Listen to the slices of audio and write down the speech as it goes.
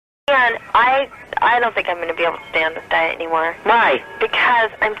man, I don't think I'm going to be able to stay on this diet anymore. Why?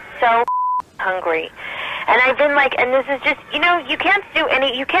 Because I'm so hungry. And I've been like, and this is just, you know, you can't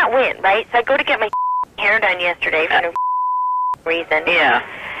win, right? So I go to get my hair done yesterday for no reason. Yeah.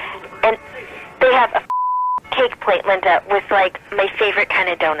 And they have a cake plate, Linda, with, like, my favorite kind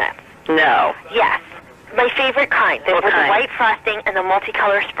of donuts. No. Yes. My favorite kind. With kind? the white frosting and the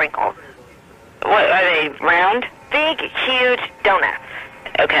multicolor sprinkles. What, are they round? Big, huge donuts.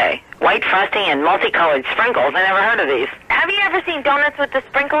 Okay. White frosting and multicolored sprinkles. I never heard of these. Have you ever seen donuts with the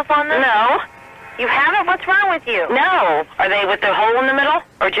sprinkles on them? No. You haven't? What's wrong with you? No. Are they with the hole in the middle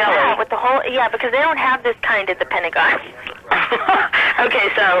or jelly? Yeah, with the whole, because they don't have this kind at the Pentagon. Okay,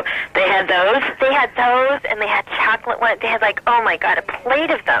 so they had those? They had those, and they had chocolate ones. They had, like, oh my God, a plate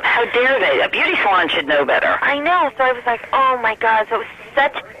of them. How dare they? A beauty salon should know better. I know, so I was like, oh my God, so it was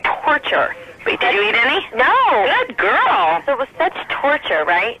such torture. Wait, did you eat any? No. Good girl. So it was such torture,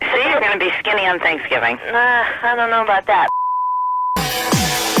 right? See, you're going to be skinny on Thanksgiving. I don't know about that.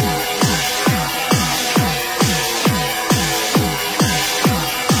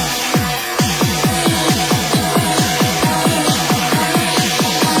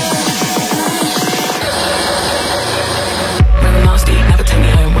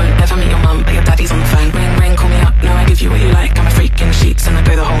 You what you like, I'm a freak in the sheets and I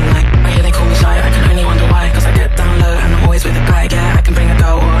go the whole night. I hear they call me shy, I can only wonder why. Cause I get down low and I'm always with a guy. Yeah, I can bring a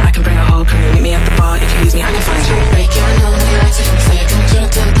girl or I can bring a whole crew. Meet me at the bar, if you lose me I can find you. Fake, yeah, I know me, like to him, say it. Come jerk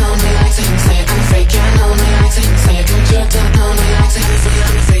down, know me, like to him, say it. I'm a fake, yeah, I know me, like to him, say it. Come jerk down, know me, like to him, say it.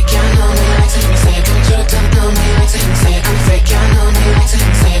 I'm a fake, yeah, I know me, like to him, say it. Come jerk down, know me, like to him, say it. I'm a fake, yeah, I know me, like to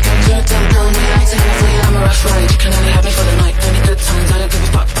him, say it. Come jerk down, know me, like to him, say it. I'm a rough ride, you can only have me for the night. Only good times, I don't give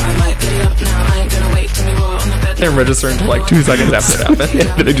a fuck, but I might get it up now. I ain't gonna wait till we roll on the bed. Didn't register until like 2 seconds after it happened.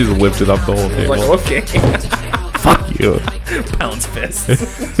 Yeah, then it just lifted up the whole table. Like, okay. Fuck you. Pounds fist.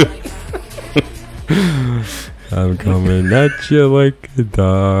 I'm coming at you like a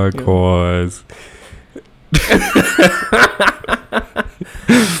dark horse.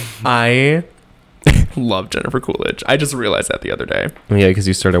 I love Jennifer Coolidge. I just realized that the other day. Yeah, because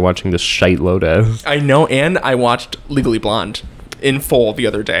you started watching this shite Lotus. I know, and I watched Legally Blonde in full the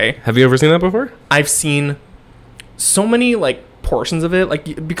other day. Have you ever seen that before? I've seen so many, like, portions of it,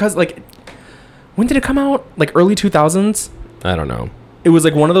 like, because, like, when did it come out? Like, early 2000s? I don't know. It was,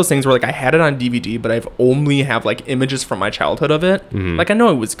 like, one of those things where, like, I had it on DVD, but I've only have, like, images from my childhood of it. Mm-hmm. Like, I know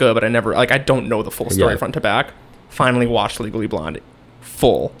it was good, but I never, like, I don't know the full story Yeah. front to back. Finally watched Legally Blonde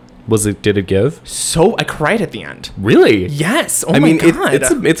full. Did it give? So, I cried at the end. Really? Yes. Oh, I mean, my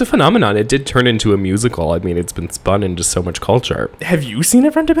God. it's a phenomenon. It did turn into a musical. I mean, it's been spun into so much culture. Have you seen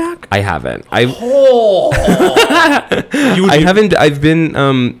it front to back? I haven't. Oh. I've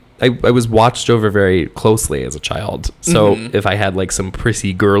been, I was watched over very closely as a child. So if I had like some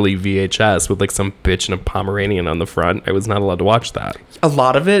prissy girly VHS with like some bitch and a Pomeranian on the front, I was not allowed to watch that. A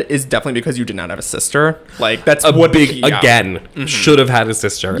lot of it is definitely because you did not have a sister. Like, that's A what big, again, should have had a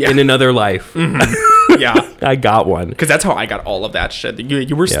sister in another life. Yeah. I got one. Because that's how I got all of that shit.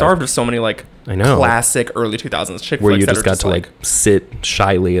 You were starved of so many, like, I know. classic early 2000s chick Where flicks you that just are got to like sit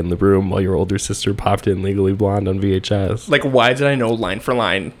shyly in the room while your older sister popped in Legally Blonde on VHS. Like, why did I know line for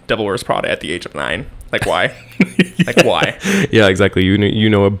line Devil Wears Prada at the age of 9? Like, why? Like, why? Yeah, exactly. You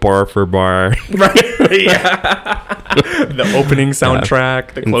know it bar for bar. Right? Yeah. The opening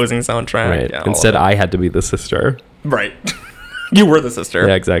soundtrack, the closing soundtrack. Right. Yeah, Instead, I had to be the sister. Right. You were the sister.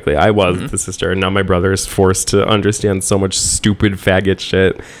 Yeah, exactly. I was the sister, and now my brother is forced to understand so much stupid faggot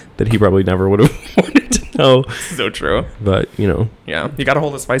shit that he probably never would have wanted to know. So true. But, you know. Yeah. You got a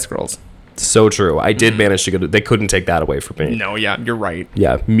hold of Spice Girls. So true. I did manage to go to... They couldn't take that away from me. No, yeah, you're right.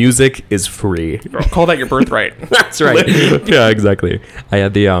 Yeah, music is free. Call that your birthright. That's right. Yeah, exactly. I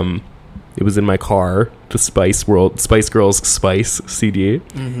had the... It was in my car, the Spice Girls Spice CD,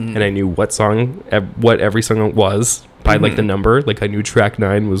 and I knew what every song was by like the number. Like I knew track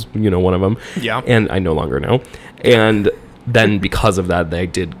 9 was one of them. Yeah. And I no longer know. And then because of that, they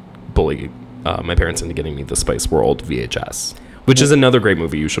did bully my parents into getting me the Spice World VHS, which is another great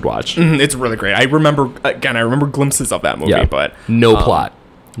movie you should watch. It's really great. I remember glimpses of that movie, but no plot.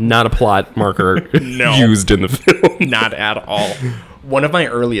 Not a plot marker used in the film. Not at all. One of my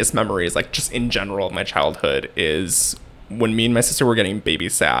earliest memories, like just in general of my childhood, is when me and my sister were getting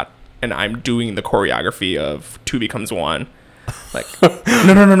babysat and I'm doing the choreography of Two Becomes One. Like,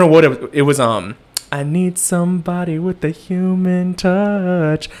 no. What it was, I need somebody with a human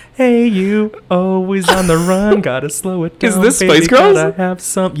touch. Hey, you, always on the run, gotta slow it down. Is this baby, Spice Girls? Gotta have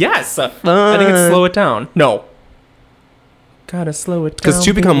some. Yes, I think it's Slow It Down. No, gotta slow it down. Because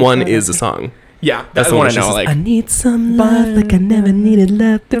Two Become One is a song. Yeah, that's the one I know. Like, I need some love like I never needed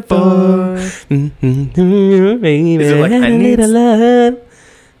love before. Is it like, I need love?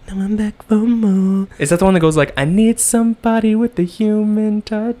 Now I'm back for more. is that the one that goes like, I need somebody with the human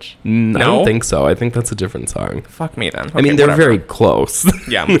touch? I No? don't think so. I think that's a different song. Fuck me then. I mean, Okay, they're whatever. very close.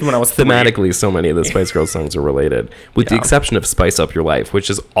 Yeah, when I was 3. Thematically, so many of the Spice Girls songs are related, with the Yeah. exception of "Spice Up Your Life," which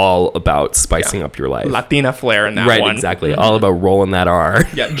is all about spicing up your life. Latina flair in that Right, one. exactly. All about rolling that R.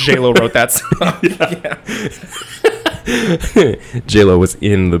 Yeah, J-Lo wrote that song. J-Lo was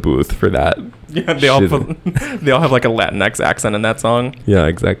in the booth for that. Yeah, they all they all have like a Latinx accent in that song. Yeah,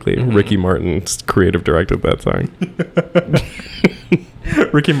 exactly. Ricky Martin creative directed that song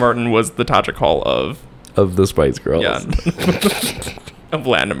Ricky Martin was the Tajik Hall of of the Spice Girls. of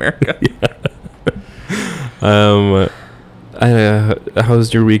Latin America.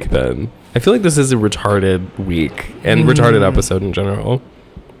 How's your week been? I feel like this is a retarded week and retarded episode in general.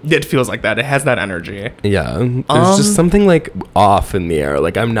 It feels like that. It has that energy. Yeah, there's just something like off in the air.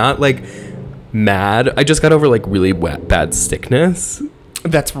 Like I'm not like mad. I just got over like really bad sickness.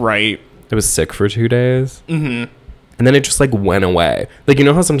 That's right. I was sick for 2 days. Mm-hmm. And then it just like went away. Like, you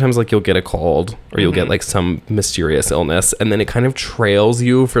know how sometimes like you'll get a cold or you'll get like some mysterious illness and then it kind of trails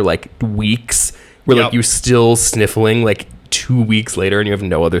you for like weeks where like you're still sniffling like 2 weeks later and you have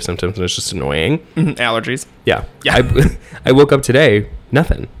no other symptoms and it's just annoying. Allergies. Yeah. Yeah. I woke up today,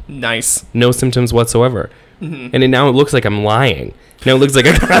 nothing. Nice. No symptoms whatsoever. And now it looks like I'm lying. Now it looks like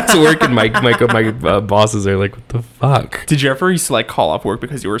I got to work and my bosses are like, what the fuck? Did you ever used to like call off work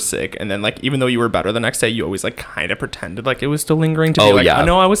because you were sick and then like even though you were better the next day you always like kind of pretended like it was still lingering to be like, I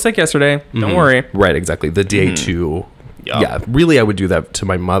know I was sick yesterday. Don't worry. Right, exactly. The day 2. Yup. Yeah, really, I would do that to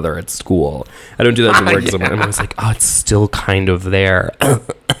my mother at school. I don't do that to work because I'm always like, oh, it's still kind of there.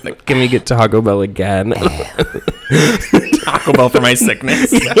 Can we get Taco Bell again? Taco Bell for my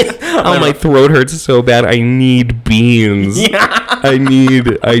sickness. Oh, my throat hurts so bad. I need beans. I need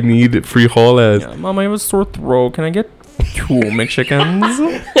frijoles. Yeah, Mom, I have a sore throat. Can I get 2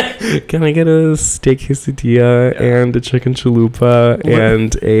 McChickens? Can I get a steak quesadilla and a chicken chalupa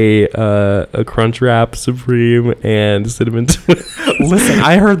and a crunch wrap supreme and cinnamon twist? Listen,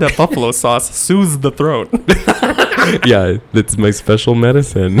 I heard that buffalo sauce soothes the throat. Yeah, that's my special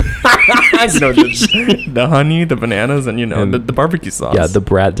medicine. You know, the honey, the bananas, and you know, And- the barbecue sauce. Yeah, the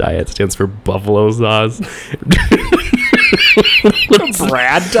Brat diet stands for buffalo sauce.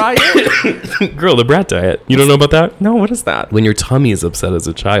 Brad diet? Girl, the Brat diet. You don't know about that? No, what is that? When your tummy is upset as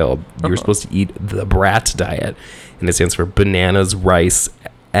a child, you're supposed to eat the Brat diet. And it stands for bananas, rice,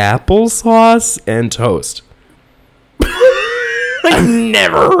 applesauce, and toast. I've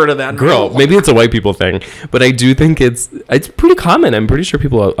never heard of that. Girl, maybe it's a white people thing, but I do think it's pretty common. I'm pretty sure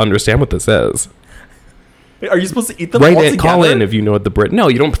people understand what this is. Are you supposed to eat them Right, all in, together? call in if you know what the Brit. No,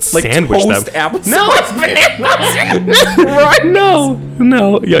 you don't Like sandwich toast them. applesauce bananas. No.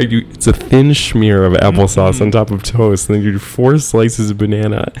 Yeah, it's a thin schmear of applesauce on top of toast, and then you do 4 slices of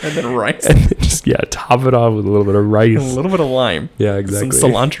banana, And then rice. and then just top it off with a little bit of A rice. little bit of lime. Yeah, exactly.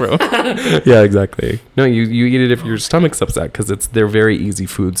 Some cilantro. Yeah, exactly. No, you eat it if your stomach's upset because they're very easy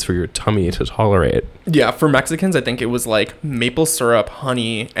foods for your tummy to tolerate. Yeah, for Mexicans, I think it was like maple syrup,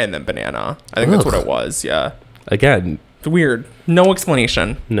 honey, and then banana. I think that's what Ugh. it was. Yeah. Again, It's weird. No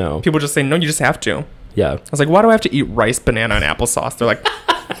explanation. no. People just say, no, you just have to. Yeah. I was like, why do I have to eat rice, banana, and applesauce? They're like,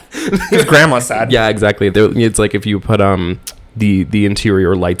 because grandma said. Yeah, exactly. It's like if you put the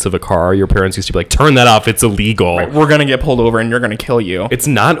interior lights of a car, your parents used to be like, turn that off, it's illegal. Right, we're going to get pulled over and you're going to kill you. It's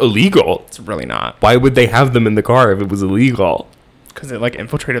not illegal. It's really not. Why would they have them in the car if it was illegal? Because it like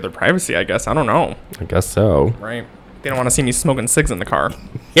infiltrated their privacy, I guess. I don't know. I guess so. Right? They don't want to see me smoking cigs in the car.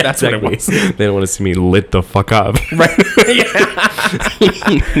 Yeah, that's what it was. They don't want to see me lit the fuck up. Right?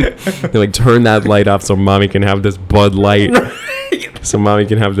 They're like, turn that light off so mommy can have this Bud Light. So mommy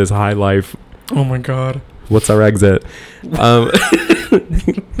can have this high life. Oh my God. What's our exit? But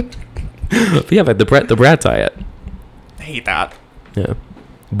yeah, but the Brat diet. I hate that. Yeah.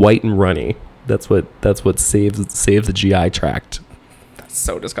 White and runny. That's what saves the GI tract. That's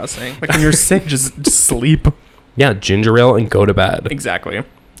so disgusting. Like when you're sick, just sleep. Yeah, ginger ale and go to bed. Exactly.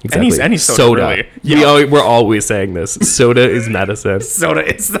 Exactly. Any soda, really. Yeah. We're always saying this. Soda is medicine. Soda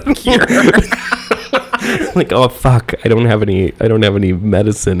is the cure. Like, oh fuck, I don't have any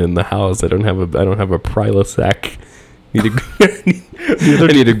medicine in the house. I don't have a Prilosec. I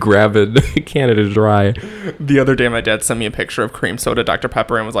need to grab it. Canada Dry. The other day, my dad sent me a picture of cream soda Dr.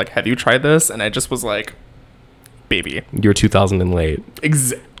 Pepper and was like, have you tried this? And I just was like, baby. You're 2000 and late. I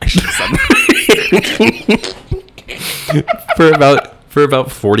should have said that. For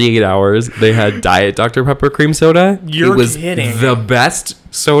about 48 hours, they had Diet Dr. Pepper cream soda. You're it was kidding. the best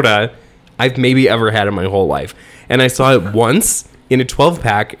soda I've maybe ever had in my whole life. And I saw it once in a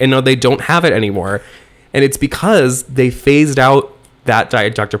 12-pack, and now they don't have it anymore. And it's because they phased out that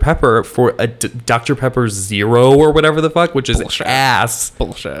Diet Dr. Pepper for a Dr. Pepper Zero or whatever the fuck, which is Bullshit. ass.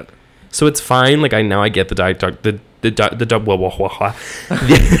 Bullshit. So it's fine. Like, I get the Diet Dr. The Diet Dr.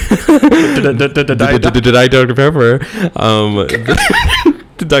 Pepper.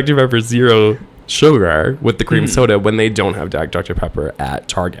 The Dr. Pepper Zero sugar with the cream soda when they don't have Diet Dr. Pepper at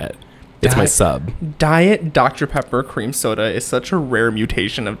Target. It's my sub. Diet Dr. Pepper cream soda is such a rare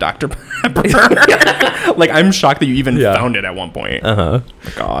mutation of Dr. Pepper. Like, I'm shocked that you even found it at one point. Uh-huh.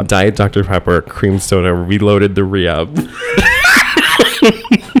 God. Diet Dr. Pepper cream soda reloaded the re-up.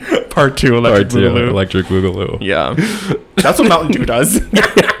 Part 2, Electric Boogaloo. Electric Boogaloo. Yeah. That's what Mountain Dew does.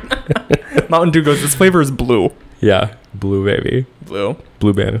 Mountain Dew goes, this flavor is blue. Yeah. Blue, baby. Blue.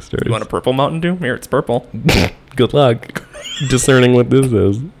 Blue banisters. You want a purple Mountain Dew? Here, it's purple. Good luck discerning what this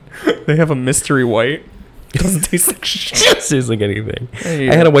is. They have a mystery white. It doesn't taste like shit. It tastes like anything. Hey.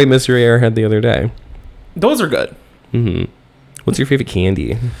 I had a white mystery Airhead the other day. Those are good. What's your favorite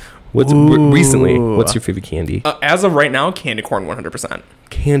candy? What's recently? What's your favorite candy? As of right now, candy corn 100%.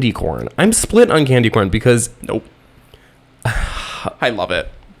 Candy corn. I'm split on candy corn because Nope. I love it.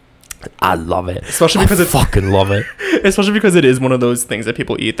 I love it. Especially because it's fucking love it. Especially because it is one of those things that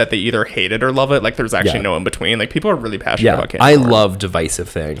people eat that they either hate it or love it. Like, there's actually no in between. Like, people are really passionate about candy I corn. love divisive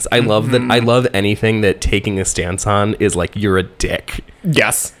things. I love that. I love anything that taking a stance on is like you're a dick.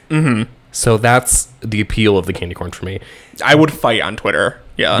 Yes. So that's the appeal of the candy corn for me. I would fight on Twitter.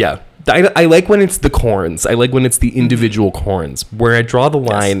 Yeah. Yeah. I like when it's the corns. I like when it's the individual corns. Where I draw the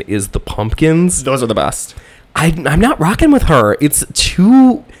line is the pumpkins. Those are the best. I'm not rocking with her. It's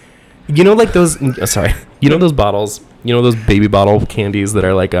too... You know, like those... sorry. You know those bottles? You know those baby bottle candies that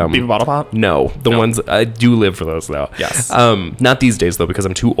are like... Baby bottle pop? No. The ones... I do live for those, though. Yes. Not these days, though, because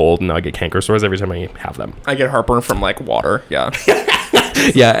I'm too old and now I get canker sores every time I have them. I get heartburn from, like, water. Yeah.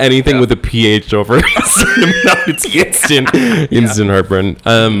 Yeah, anything with a pH over a certain amount, it's instant heartburn.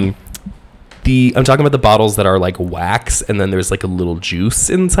 I'm talking about the bottles that are like wax and then there's like a little juice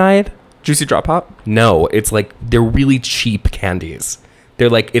inside. Juicy Drop Pop? No, it's like they're really cheap candies. They're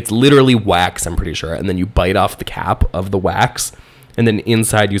like, it's literally wax, I'm pretty sure, and then you bite off the cap of the wax and then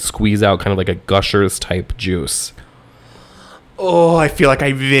inside you squeeze out kind of like a Gushers type juice. Oh, I feel like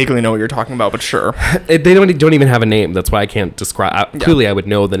I vaguely know what you're talking about, but sure. They don't even have a name. That's why I can't describe. Clearly, I would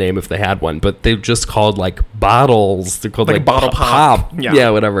know the name if they had one, but they're just called like bottles. They're called like bottle pop. Yeah,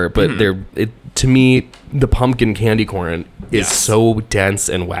 whatever. But to me, the pumpkin candy corn is so dense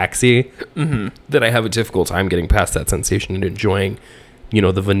and waxy that I have a difficult time getting past that sensation and enjoying,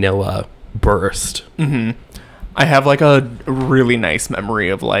 the vanilla burst. I have like a really nice memory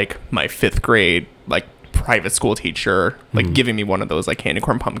of like my 5th grade, like, private school teacher like giving me one of those like candy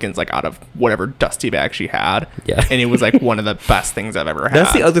corn pumpkins like out of whatever dusty bag she had. Yeah. And it was like one of the best things I've ever had.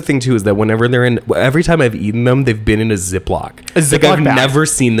 That's the other thing too, is that whenever every time I've eaten them, they've been in a Ziploc. Ziploc like I've bag. never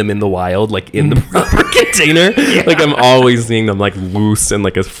seen them in the wild, like in the proper container. Like I'm always seeing them like loose in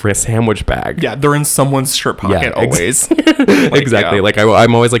like a sandwich bag. Yeah, they're in someone's shirt pocket always. Exactly. Yeah. Like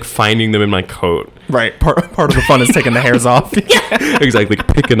I'm always like finding them in my coat. Right. Part of the fun is taking the hairs off. Exactly. Like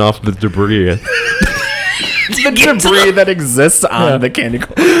picking off the debris. The debris that exists on the candy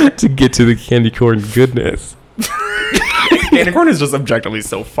corn. To get to the candy corn goodness. Candy corn is just objectively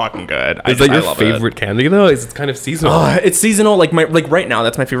so fucking good. Is that I your love favorite candy though? It's kind of seasonal. It's seasonal. Like right now,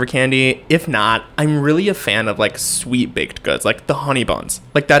 that's my favorite candy. If not, I'm really a fan of like sweet baked goods, like the honey buns.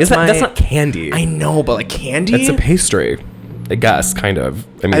 Like that's not candy. I know, but like candy. It's a pastry, I guess, kind of.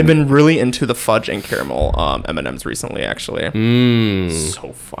 I mean, I've been really into the fudge and caramel M&Ms recently, actually.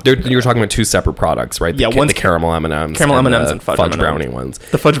 So fucking good. You're talking about two separate products, right? Yeah, one's the caramel M&Ms. Caramel and M&Ms the and fudge M&Ms. brownie ones.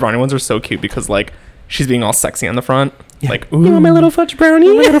 The fudge brownie ones are so cute because like she's being all sexy on the front. Yeah. Like, ooh, You want my little fudge brownie?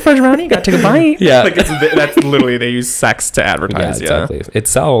 my little fudge brownie? Gotta take a bite. Yeah. Like that's literally, they use sex to advertise. Yeah, exactly. It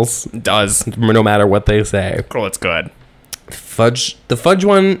sells. It does. No matter what they say. Girl, it's good. The fudge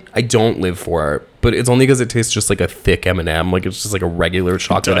one, I don't live for, but it's only because it tastes just like a thick M&M. Like it's just like a regular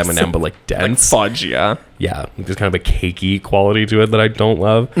chocolate does. M&M, but like Like dense. fudge, yeah. Yeah, there's kind of a cakey quality to it that I don't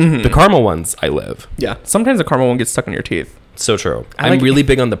love. The caramel ones, I live. Yeah. Sometimes the caramel one gets stuck in your teeth. So true. I I'm like- really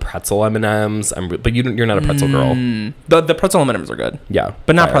big on the pretzel M&Ms. But you're not a pretzel girl. The pretzel M&Ms are good. Yeah,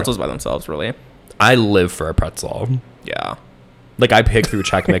 But not fire. pretzels by themselves, really. I live for a pretzel. Yeah. Like I pick through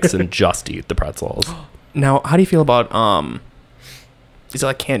Chex Mix and just eat the pretzels. Now, how do you feel about is it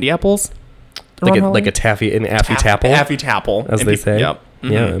like candy apples? Like a taffy, an affy tapple, Affy tapple, as And they peop- say. Yep.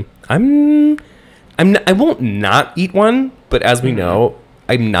 Yeah. I won't not eat one, but as we know,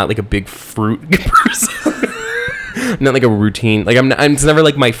 I'm not like a big fruit person. Not like a routine. Like it's never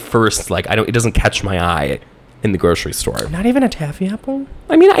like my first. Like it doesn't catch my eye in the grocery store. Not even a taffy apple?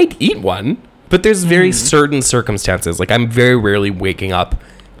 I mean, I'd eat one, but there's very certain circumstances. Like I'm very rarely waking up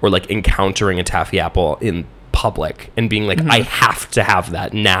or like encountering a taffy apple in public and being like, I have to have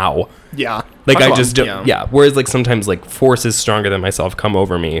that now. Yeah. Like I just don't. Yeah. Whereas like sometimes like forces stronger than myself come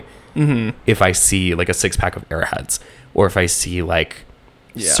over me if I see like a 6-pack of Airheads or if I see like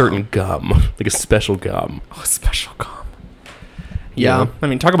certain gum, like a special gum. Oh, special gum. Yeah. I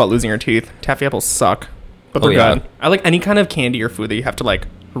mean, talk about losing your teeth. Taffy apples suck, but they're good. I like any kind of candy or food that you have to like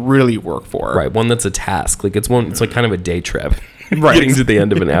really work for. Right. One that's a task. Like it's like kind of a day trip. Right. Getting to the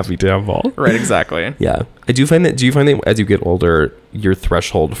end of an Appy Apple. Right. Exactly. Yeah. Do you find that as you get older, your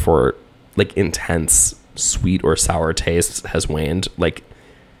threshold for like intense sweet or sour tastes has waned? Like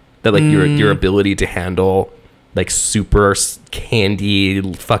that, like your ability to handle like super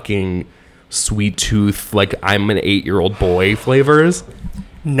candy, fucking sweet tooth, like I'm an 8-year-old boy flavors?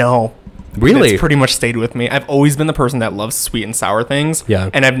 No. Really? It's pretty much stayed with me. I've always been the person that loves sweet and sour things. Yeah.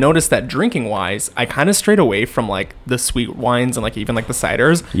 And I've noticed that drinking wise, I kind of strayed away from like the sweet wines and like even like the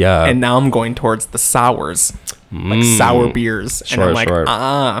ciders. Yeah. And now I'm going towards the sours, like sour beers. Sure, and I'm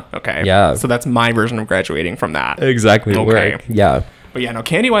like, okay. Yeah. So that's my version of graduating from that. Exactly. Okay. Right. Yeah. But yeah, no,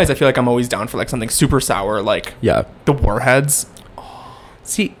 candy wise, I feel like I'm always down for like something super sour, like the Warheads.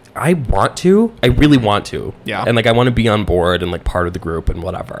 See, I really want to. Yeah. And like I want to be on board and like part of the group and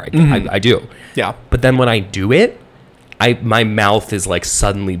whatever. I do. Yeah. But then when I do it, my mouth is like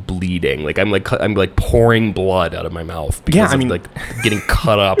suddenly bleeding. Like I'm like pouring blood out of my mouth because of like getting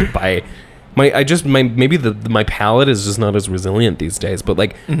cut up by my palate is just not as resilient these days. But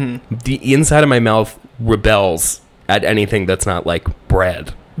like the inside of my mouth rebels at anything that's not like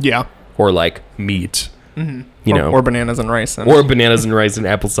bread. Yeah. Or like meat. You know, or bananas and rice, or bananas and rice and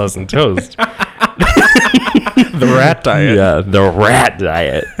applesauce and toast. The rat diet. Yeah, the rat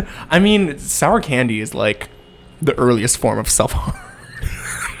diet. I mean, sour candy is like the earliest form of self-harm.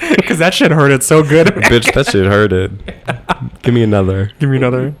 Because that shit hurted so good. Bitch, that shit hurted. Give me another. Give me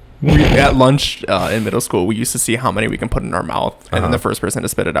another. At lunch in middle school, we used to see how many we can put in our mouth, and then the first person to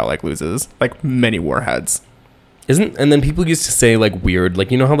spit it out like loses. Like many Warheads. And then people used to say like weird,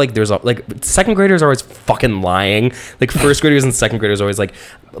 like, you know how like there's like second graders are always fucking lying. Like first graders and second graders are always like,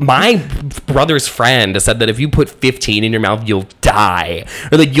 my brother's friend said that if you put 15 in your mouth, you'll die.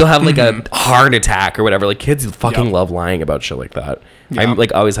 Or like you'll have like a heart attack or whatever. Like kids fucking love lying about shit like that. I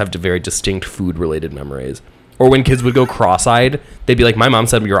like always have very distinct food related memories. Or when kids would go cross-eyed, they'd be like, my mom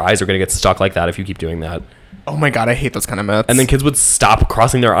said your eyes are going to get stuck like that if you keep doing that. Oh my God, I hate those kind of myths. And then kids would stop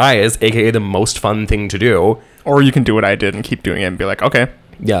crossing their eyes, aka the most fun thing to do. Or you can do what I did and keep doing it and be like, okay.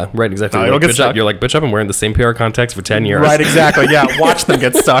 Yeah, right, exactly. No, it'll get stuck. You're like, bitch up, I'm wearing the same pair of contacts for 10 years. Right, exactly. Yeah, watch them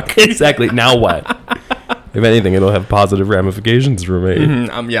get stuck. Exactly. Now what? If anything, it'll have positive ramifications for me.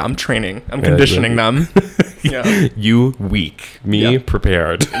 I'm training. I'm conditioning them. Yeah. You weak. Me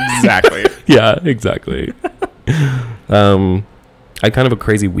prepared. Exactly. Yeah, exactly. I had kind of a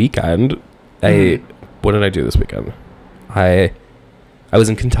crazy weekend. What did I do this weekend? I was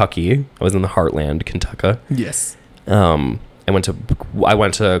in Kentucky. I was in the heartland, Kentucky. Yes. I went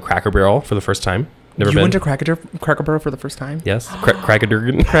to Cracker Barrel for the first time. Never been. You went to Cracker Barrel for the first time? Yes.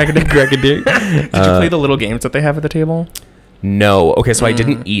 Crackadurgan. Crackadurgan. Did you play the little games that they have at the table? No. Okay, so I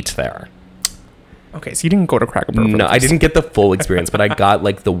didn't eat there. Okay, so you didn't go to Cracker Barrel. No, I didn't get the full experience, but I got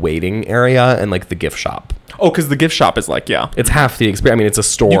like the waiting area and like the gift shop. Oh, because the gift shop is like, it's half the experience. I mean, it's a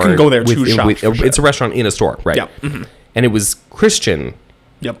store. You can go there to shop. It's a restaurant in a store, right? Yeah. Mm-hmm. And it was Christian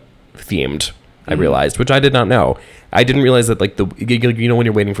themed, I realized, which I did not know. I didn't realize that like you know when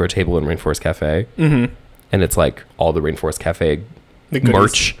you're waiting for a table in Rainforest Cafe, and it's like all the Rainforest Cafe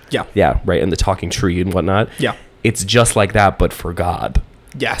merch. Yeah, right, and the talking tree and whatnot. Yeah. It's just like that, but for God.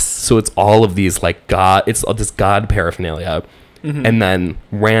 Yes. So it's all of these like God, it's all this God paraphernalia, and then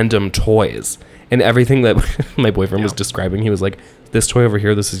random toys and everything that my boyfriend was describing. He was like, "This toy over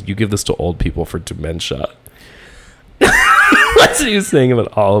here, you give this to old people for dementia." That's what he was saying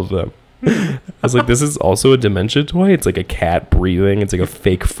about all of them. I was like, this is also a dementia toy. It's like a cat breathing. It's like a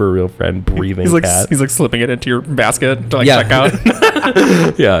fake for real friend breathing cat. He's like slipping it into your basket to like check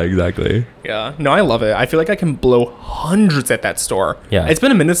out. Yeah, exactly. Yeah. No, I love it. I feel like I can blow hundreds at that store. Yeah. It's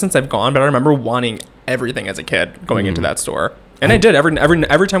been a minute since I've gone, but I remember wanting everything as a kid going into that store. And I did.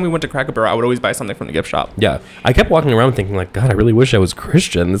 Every time we went to Cracker Barrel, I would always buy something from the gift shop. Yeah. I kept walking around thinking like, God, I really wish I was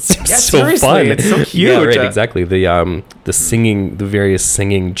Christian. This seems so seriously, fun. It's so cute. Yeah, right, exactly. The the singing, the various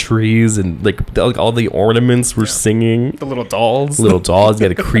singing trees, and like all the ornaments were singing. The little dolls. Little dolls. You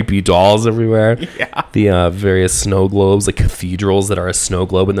had the creepy dolls everywhere. Yeah. The various snow globes, like cathedrals that are a snow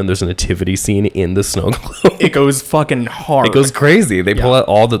globe, and then there's a nativity scene in the snow globe. It goes fucking hard. It goes crazy. They pull out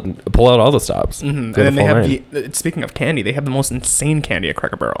all the stops. And then they have speaking of candy, they have the most insane candy at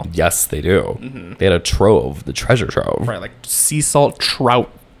Cracker Barrel. Yes, they do. They had a trove, the treasure trove. Right, like sea salt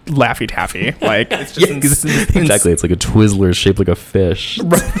trout Laffy Taffy. Like, it's just exactly. It's like a Twizzler shaped like a fish.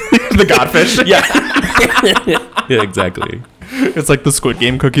 The Godfish. Yeah. Yeah, exactly. It's like the Squid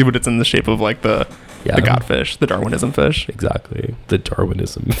Game cookie, but it's in the shape of like the Godfish, the Darwinism fish. Exactly. The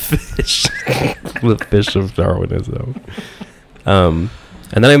Darwinism fish. The fish of Darwinism. And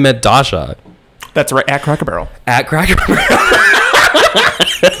then I met Dasha. That's right, at Cracker Barrel. At Cracker Barrel.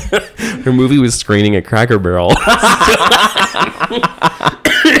 Her movie was screening at Cracker Barrel.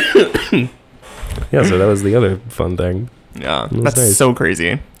 Yeah, so that was the other fun thing. Yeah, that's nice. so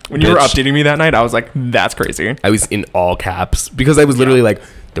crazy. When you were updating me that night, I was like, that's crazy. I was in all caps because I was literally like,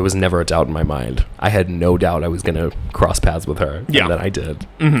 there was never a doubt in my mind. I had no doubt I was going to cross paths with her. Yeah. And then I did.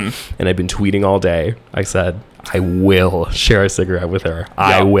 Mm-hmm. And I've been tweeting all day. I said, I will share a cigarette with her.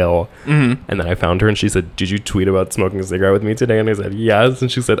 I will. Mm-hmm. And then I found her and she said, did you tweet about smoking a cigarette with me today? And I said, yes.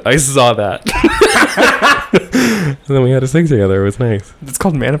 And she said, I saw that. And then we had a cig together. It was nice. It's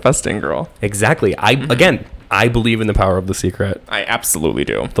called manifesting, girl. Exactly. Again, I believe in the power of The Secret. I absolutely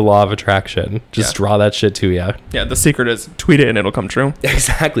do. The law of attraction. Just draw that shit to you. Yeah, The Secret is tweet it and it'll come true.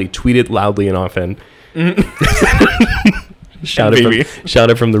 Exactly. Tweet it loudly and often. Shout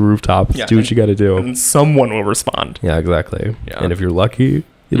it from the rooftops. Yeah, do what you got to do. And someone will respond. Yeah, exactly. Yeah. And if you're lucky,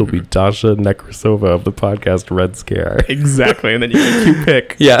 it'll be Dasha Nekrasova of the podcast Red Scare. Exactly. And then you get a cute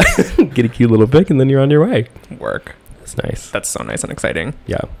pic. Yeah. Get a cute little pic and then you're on your way. Work. That's nice. That's so nice and exciting.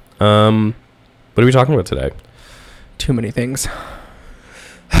 Yeah. What are we talking about today? Too many things.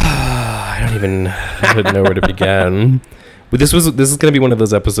 I don't even know where to begin. But this is going to be one of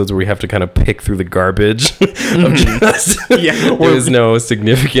those episodes where we have to kind of pick through the garbage. There was no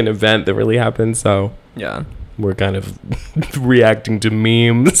significant event that really happened, so yeah, we're kind of reacting to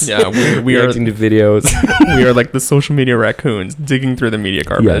memes. Yeah, we are reacting to videos. We are like the social media raccoons digging through the media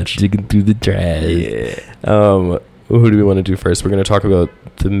garbage. Yeah, digging through the trash. Yeah. Who do we want to do first? We're going to talk about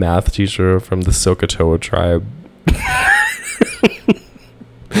the math teacher from the Sokotoa tribe.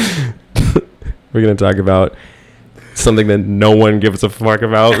 We're going to talk about something that no one gives a fuck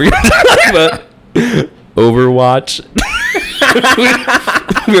about. We're going to talk about Overwatch.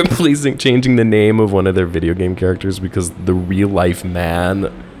 We're changing the name of one of their video game characters because the real life man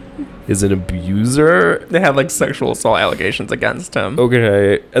is an abuser. They have like sexual assault allegations against him.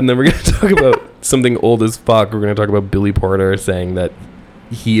 Okay, and then we're going to talk about something old as fuck. We're going to talk about Billy Porter saying that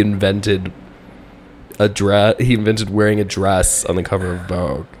he invented wearing a dress on the cover of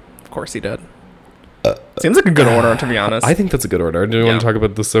Vogue. Of course he did. Seems like a good order, to be honest. I think that's a good order. Do you want to talk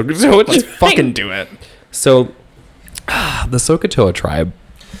about the Sokotoa? Let's fucking do it. So, the Sokotoa tribe.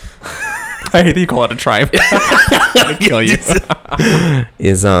 I hate that you call it a tribe. I'm gonna kill you.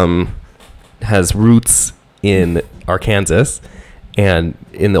 Has roots in Arkansas and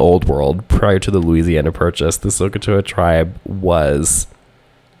in the old world prior to the Louisiana Purchase. The Sokotoa tribe was,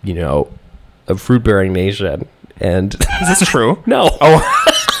 a fruit-bearing nation. And is this true? No. Oh.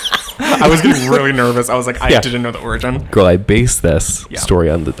 I was getting really nervous. I was like, I didn't know the origin. Girl, I based this story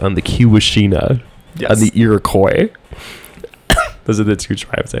on the Kiwashina, on the Iroquois. Those are the two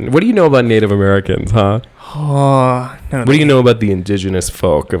tribes. And what do you know about Native Americans, huh? What do you know about the indigenous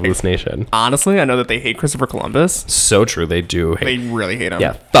folk of this nation? Honestly, I know that they hate Christopher Columbus. So true, they do. They really hate him.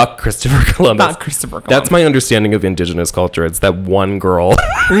 Yeah, fuck Christopher Columbus. Not Christopher Columbus. That's my understanding of indigenous culture. It's that one girl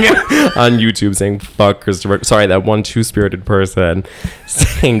on YouTube saying fuck Christopher. Sorry, that one two-spirited person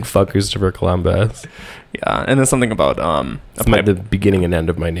saying fuck Christopher Columbus. Yeah, and there's something about the beginning and end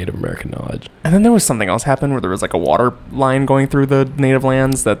of my Native American knowledge. And then there was something else happened where there was like a water line going through the native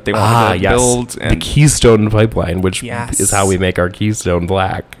lands that they wanted to build. And the Keystone Pipeline, which is how we make our Keystone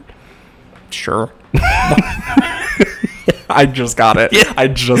Black. Sure. I just got it. Yeah. I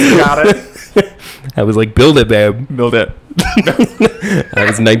just got it. I was like, build it, babe. Build it. I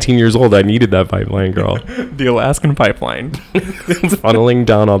was 19 years old. I needed that pipeline, girl. The Alaskan pipeline. It's funneling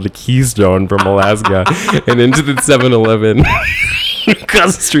down all the Keystone from Alaska and into the 7-Eleven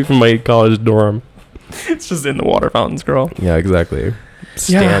across the street from my college dorm. It's just in the water fountains, girl. Yeah, exactly.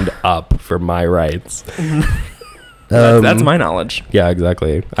 Stand up for my rights. That's my knowledge. Yeah,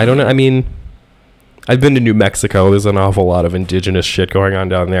 exactly. I don't know. I mean, I've been to New Mexico. There's an awful lot of indigenous shit going on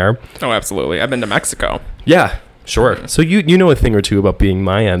down there. Oh, absolutely. I've been to Mexico. Yeah. Sure. So you know a thing or two about being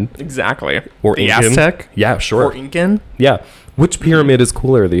Mayan Exactly. or the Incan? Aztec Yeah, sure. or Incan. Yeah. Which pyramid is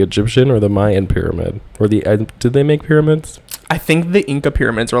cooler, the Egyptian or the Mayan pyramid? Or the did they make pyramids? I think the Inca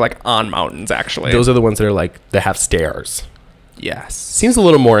pyramids are like on mountains. Actually, Those are the ones that are like that have stairs. yes. Seems a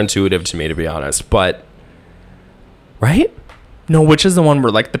little more intuitive to me, to be honest. But right? No, which is the one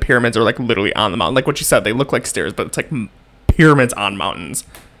where like the pyramids are like literally on the mountain? Like what you said, they look like stairs, but it's like pyramids on mountains.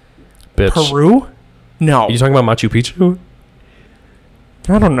 Bitch. Peru? No, Are you talking about Machu Picchu?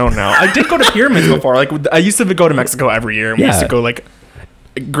 I don't know now. I did go to pyramids before. Like I used to go to Mexico every year. And we used Yeah. to go like.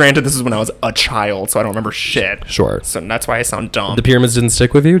 Granted, this is when I was a child, so I don't remember shit. Sure. So that's why I sound dumb. The pyramids didn't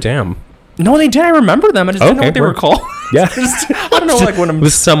stick with you? Damn. No, they did. I remember them. I just didn't know Okay, what they were work. called. Yeah. I don't know. Like when I'm. It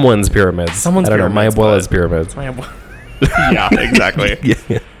was someone's pyramids. Someone's I don't know. My pyramids, abuela's pyramids. Yeah, exactly.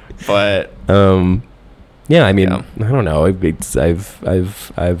 Yeah. But Yeah, I mean, Yeah. I don't know. I've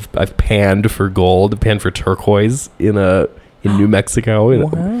panned for gold, panned for turquoise in New Mexico.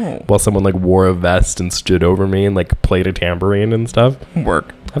 Wow. While someone like wore a vest and stood over me and like played a tambourine and stuff.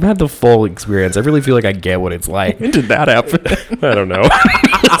 work. I've had the full experience. I really feel like I get what it's like. When did that happen? I don't know.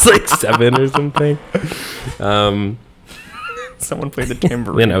 It's like 7 or something. Someone played the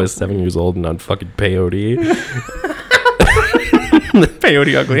tambourine. When I was 7 years old and on fucking peyote.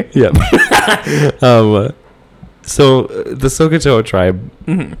 Peyote ugly. Yeah. So the Sokotoa tribe.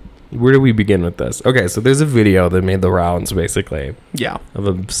 Where do we begin with this? Okay, so there's a video that made the rounds basically Yeah. of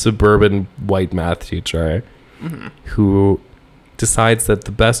a suburban white math teacher who decides that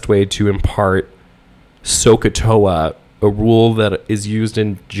the best way to impart Sokotoa, a rule that is used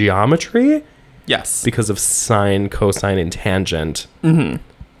in geometry Yes. because of sine, cosine, and tangent.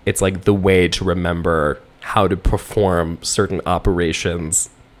 It's like the way to remember how to perform certain operations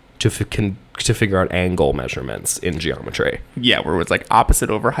to figure out angle measurements in geometry. Yeah, where it's like opposite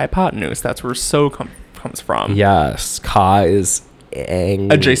over hypotenuse. That's where comes from. Yes, ka is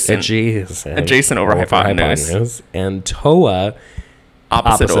Adjacent over hypotenuse. and toa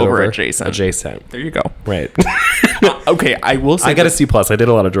Opposite over adjacent. Adjacent. There you go. Right. Okay, I will say I got a this. C+. I did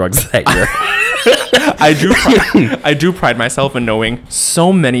a lot of drugs that year. I do pride myself in knowing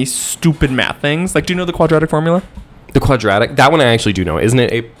so many stupid math things. Like, do you know the quadratic formula? The quadratic, that one I actually do know. Isn't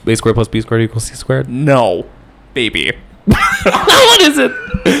it a squared plus b squared equals c squared? No, baby. What is it?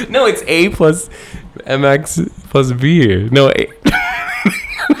 No, it's a plus mx plus b. No, a.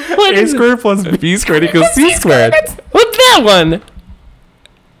 What A is squared plus it? B squared equals c squared. What's that one?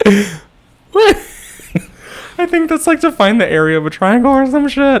 What? I think that's like to find the area of a triangle or some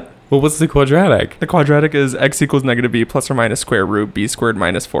shit. Well, what's the quadratic? The quadratic is x equals negative b plus or minus square root b squared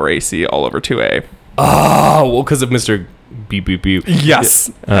minus 4ac all over 2a. Oh, well, because of Mr. Beep Beep Beep.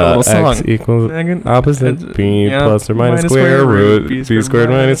 Yes. A little song. X equals Second- opposite b yeah, plus or minus square root b squared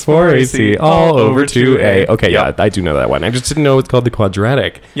minus 4ac all over 2a. Okay, Yep. yeah, I do know that one. I just didn't know it's called the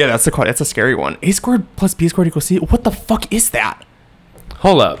quadratic. Yeah, that's a scary one. A squared plus b squared equals c. What the fuck is that?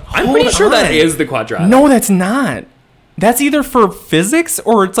 Hold up. I'm Hold pretty sure that on. is the quadratic. No, that's not. That's either for physics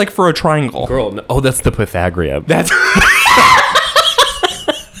or it's like for a triangle. Girl, no. Oh, that's the Pythagorean. That's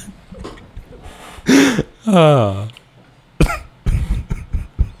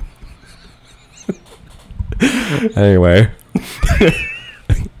Anyway.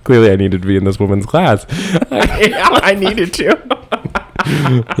 Clearly I needed to be in this woman's class. I needed to.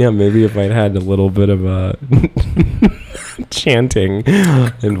 Yeah, maybe if I'd had a little bit of chanting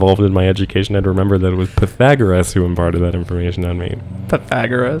involved in my education, I'd remember that it was Pythagoras who imparted that information on me.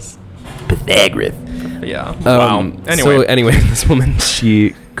 Pythagoras. Pythagoras. Yeah. Wow. So anyway, this woman,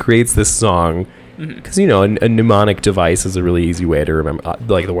 she creates this song because, you know, a mnemonic device is a really easy way to remember,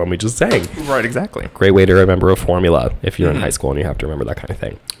 like the one we just sang. Right, exactly. Great way to remember a formula if you're in high school and you have to remember that kind of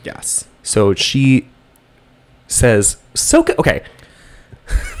thing. Yes. So she says, okay.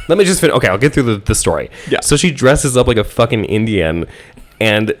 Let me just finish. Okay, I'll get through the story. Yeah. So she dresses up like a fucking Indian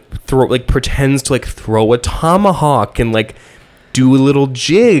and pretends to like throw a tomahawk and like do a little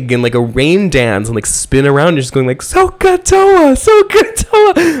jig and like a rain dance and like spin around and just going like Sokotoa,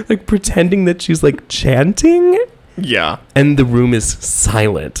 Sokotoa, like pretending that she's like chanting, Yeah. and the room is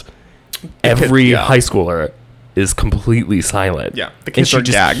silent. Every yeah. high schooler is completely silent. Yeah, the And kids she are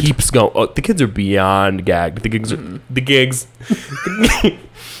just gagged. keeps going. Oh, the kids are beyond gagged. The gigs.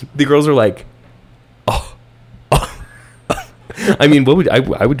 The girls are like, oh. I mean,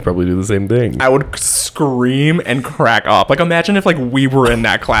 I would probably do the same thing. I would scream and crack up. Like, imagine if like we were in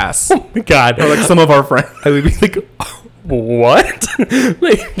that class, or Oh my God, like some of our friends. I would be like, oh, what?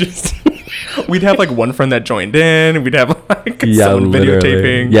 Like just. We'd have like one friend that joined in. We'd have like someone literally.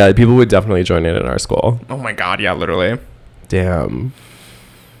 videotaping. Yeah, people would definitely join in our school. Oh my god. Yeah, literally. Damn.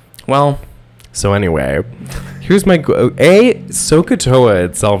 Well, So anyway, here's my SOHCAHTOA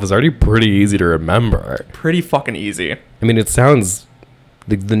itself is already pretty easy to remember. Pretty fucking easy. I mean, it sounds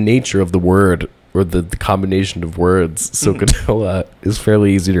the nature of the word or the combination of words SOHCAHTOA is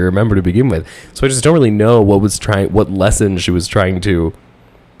fairly easy to remember to begin with. So I just don't really know what lesson she was trying to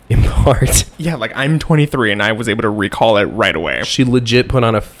impart. Yeah, like I'm 23 and I was able to recall it right away. She legit put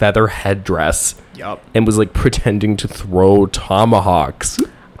on a feather headdress. Yup. And was like pretending to throw tomahawks.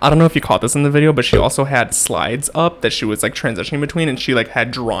 I don't know if you caught this in the video, but she also had slides up that she was like transitioning between, and she like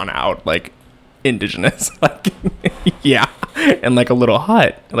had drawn out like indigenous, like yeah, and like a little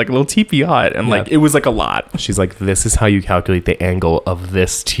hut, like a little teepee hut, and like it was like a lot. She's like, this is how you calculate the angle of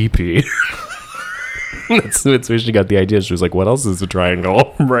this teepee. That's where she got the idea. She was like, what else is a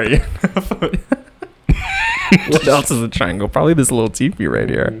triangle? Right. What else is a triangle? Probably this little teepee right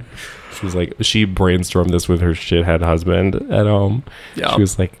here. She was like, she brainstormed this with her shithead husband at home. Yeah. She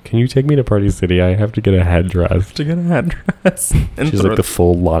was like, can you take me to Party City? I have to get a headdress. And she's like the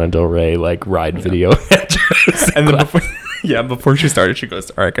full Lana Del Rey like ride video headdress. And then before she started, she goes,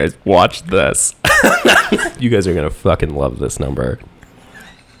 all right, guys, watch this. You guys are going to fucking love this number.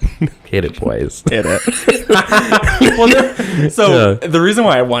 Hit it, boys. Hit it. The reason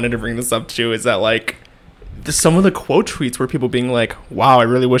why I wanted to bring this up too is that like some of the quote tweets were people being like, wow, I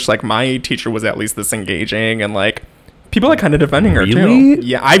really wish like my teacher was at least this engaging, and like people like kind of defending her too.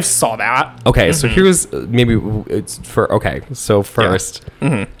 Yeah, I saw that. Okay, so here's so first,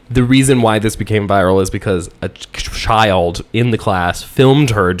 the reason why this became viral is because a child in the class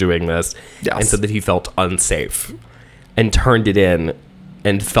filmed her doing this and said that he felt unsafe and turned it in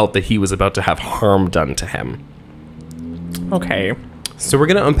and felt that he was about to have harm done to him. Okay. So we're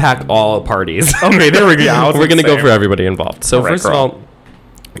going to unpack all parties. Okay, there we go. We're going to go for everybody involved. So first of all,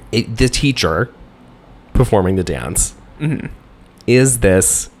 the teacher performing the dance, is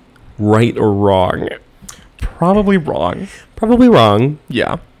this right or wrong? Probably wrong. Probably wrong.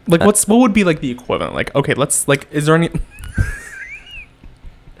 Yeah. Like what would be like the equivalent? Like, okay, let's like, is there any...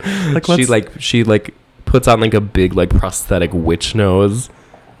 like she puts on like a big like prosthetic witch nose.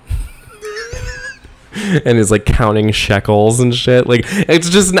 And is like counting shekels and shit. Like it's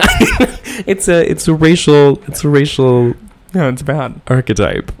just not. it's a racial. Yeah, it's bad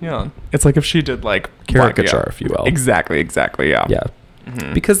archetype. Yeah, it's like if she did like caricature, if you will. Exactly. Yeah. Yeah.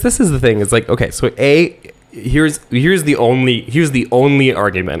 Because this is the thing. It's like, okay, so here's the only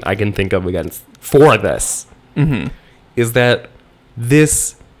argument I can think of against for this is that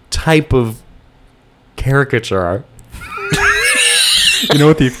this type of caricature. You know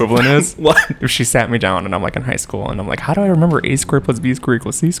what the equivalent is? What? If she sat me down and I'm like in high school and I'm like, how do I remember a squared plus b squared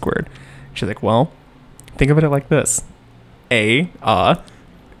equals c squared? She's like, well, think of it like this. B,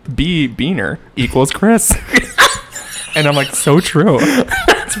 Beaner equals Chris. And I'm like, so true.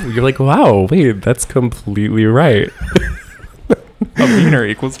 You're like, wow, wait, that's completely right. A Beaner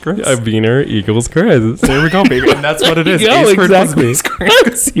equals Chris. A Beaner equals Chris. There we go, baby. And that's what it is. Yo, exactly.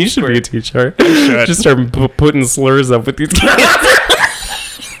 You should be a teacher. Just start putting slurs up with these kids.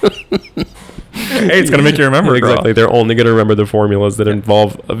 Hey, it's gonna make you remember. Exactly. They're only gonna remember the formulas that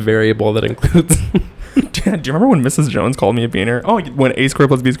involve a variable that includes. Do you remember when Mrs. Jones called me a beaner? Oh, when a squared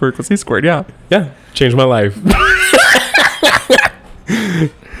plus b squared equals c squared. Yeah. Changed my life.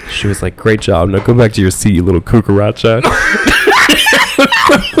 She was like, "Great job. Now go back to your seat, you little cucaracha."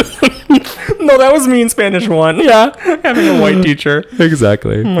 No, that was me in Spanish 1. Yeah, having a white teacher.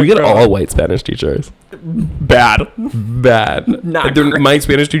 Exactly. We get all white Spanish teachers. Bad. Not my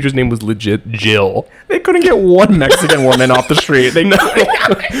Spanish teacher's name was legit Jill. They couldn't get one Mexican woman off the street. They know.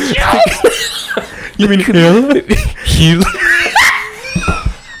 You mean Hill?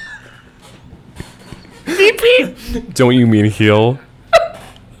 Don't you mean heel?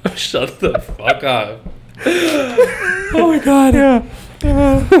 Shut the fuck up. Oh my god. Yeah.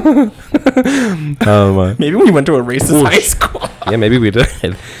 Maybe we went to a racist high school. Yeah, maybe we did.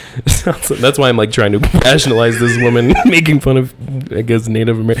 That's why I'm like trying to rationalize this woman making fun of, I guess,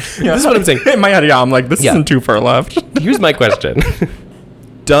 Native American. Yeah, this is what I'm saying. In my head, I'm like, this isn't too far left. Here's my question: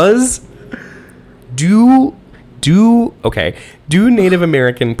 Do Native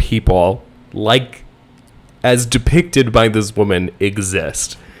American people, like as depicted by this woman,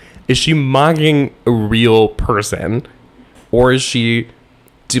 exist? Is she mocking a real person? Or is she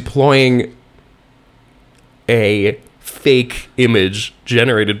deploying a fake image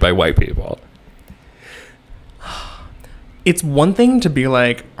generated by white people? It's one thing to be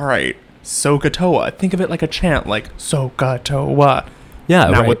like, all right, SOHCAHTOA. Think of it like a chant, like SOHCAHTOA. Yeah,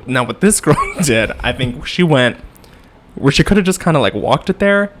 now what this girl did, I think she went where she could have just kind of like walked it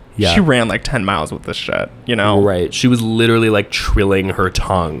there. Yeah. She ran like 10 miles with this shit, you know? Right. She was literally like trilling her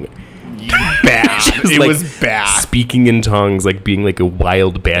tongue. bad. She It like, was bad. Speaking in tongues, like being like a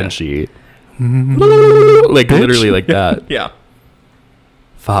wild banshee. Like literally like that. Yeah.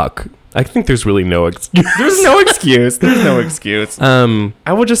 Fuck. I think there's really no excuse. There's no excuse.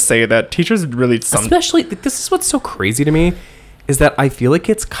 I will just say that teachers really Especially, this is what's so crazy to me, is that I feel like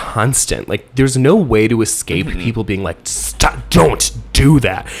it's constant. Like, there's no way to escape people being like, stop, don't do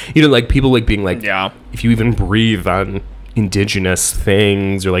that. You know, like people like being like, Yeah. if you even breathe on indigenous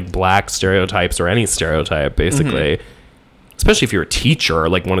things or like black stereotypes or any stereotype, basically, especially if you're a teacher,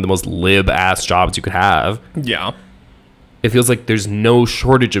 like one of the most lib ass jobs you could have. Yeah. It feels like there's no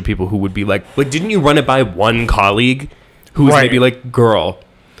shortage of people who would be like, didn't you run it by one colleague who was Right. maybe like, girl,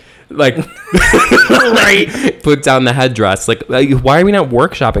 like, right, put down the headdress. Like, why are we not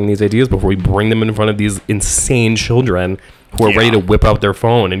workshopping these ideas before we bring them in front of these insane children who are ready to whip out their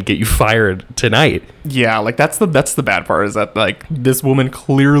phone and get you fired tonight? Yeah, like that's the bad part is that like this woman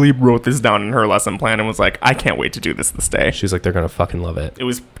clearly wrote this down in her lesson plan and was like, I can't wait to do this day. She's like, they're gonna fucking love it. It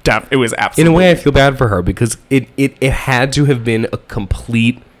was absolutely. In a way, I feel bad for her because it had to have been a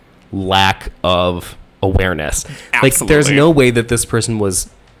complete lack of awareness. Like, there's Absolutely. no way that this person was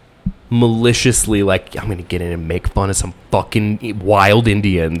maliciously like, I'm gonna get in and make fun of some fucking wild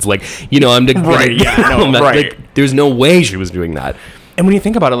Indians. Like, you know, I'm gonna Right, yeah, no, right. Like, there's no way she was doing that. And when you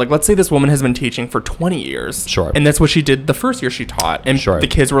think about it, like let's say this woman has been teaching for 20 years. Sure. And that's what she did the first year she taught. And Sure. the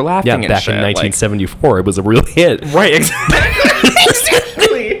kids were laughing Yeah, and back shit. in like- 1974, it was a real hit. Right,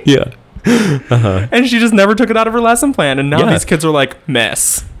 exactly. Yeah. And she just never took it out of her lesson plan. And now Yeah. these kids are like,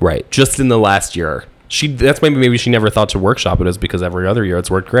 mess. Right. Just in the last year. That's maybe she never thought to workshop it is because every other year it's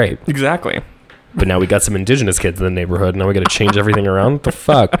worked great. Exactly. But now we got some indigenous kids in the neighborhood. Now we got to change everything around. What the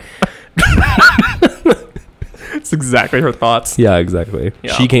fuck? It's exactly her thoughts. Yeah, exactly.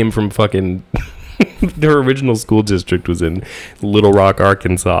 Yeah. She came from fucking... Their original school district was in Little Rock,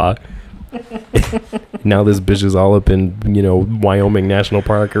 Arkansas. Now this bitch is all up in, you know, Wyoming National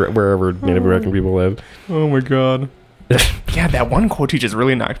Park or wherever Native American people live. Oh my god. Yeah, that one quote teacher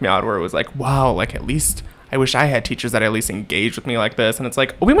really knocked me out where it was like, wow, like at least I wish I had teachers that at least engaged with me like this. And it's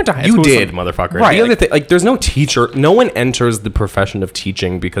like, oh, we went to high school. You with did, some- motherfucker. Right. The other thing, like, there's no teacher. No one enters the profession of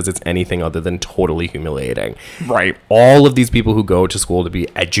teaching because it's anything other than totally humiliating. Right. All of these people who go to school to be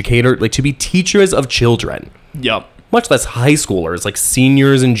educators, like to be teachers of children, Yep. much less high schoolers, like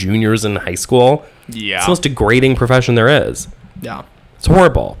seniors and juniors in high school. Yeah. It's the most degrading profession there is. Yeah. It's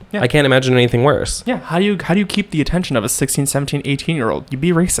horrible. Yeah. I can't imagine anything worse. Yeah. How do you keep the attention of a 16, 17, 18-year-old? You be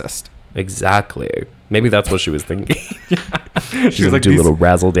racist. Exactly. Maybe that's what she was thinking. She's She was gonna like, do a these- little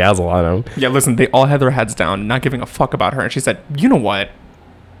razzle dazzle on him. Yeah, listen, they all had their heads down, not giving a fuck about her. And she said, you know what?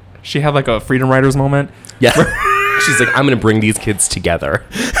 She had like a Freedom Riders moment. Yeah. She's like, I'm gonna bring these kids together.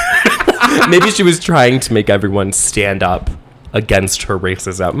 Maybe she was trying to make everyone stand up against her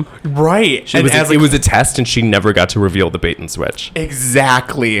racism. Right. It was a test, and she never got to reveal the bait and switch.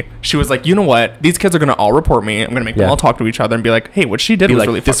 Exactly. She was like, you know what? These kids are going to all report me. I'm going to make them Yeah. all talk to each other and be like, hey, what she did Be was like,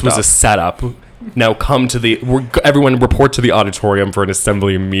 really this fucked was up. a setup. Now come to everyone report to the auditorium for an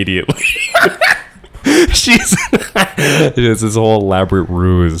assembly immediately. It is this whole elaborate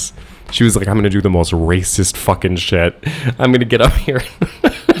ruse. She was like, I'm gonna do the most racist fucking shit. I'm gonna get up here.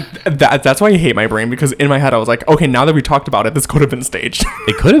 That's why I hate my brain, because in my head I was like, okay, now that we talked about it, this could have been staged.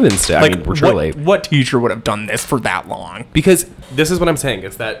 It could have been I Like, mean, truly. what teacher would have done this for that long? Because this is what I'm saying.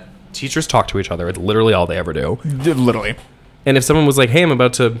 It's that teachers talk to each other. It's literally all they ever do. Literally. And if someone was like, hey, I'm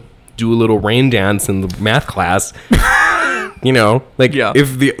about to do a little rain dance in the math class, you know, like Yeah.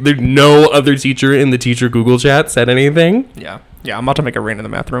 if there's no other teacher in the teacher Google chat said anything, Yeah. Yeah, I'm about to make it rain in the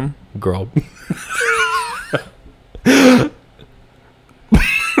math room. girl.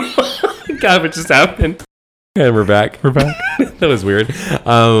 God, what just happened? And we're back. We're back. That was weird.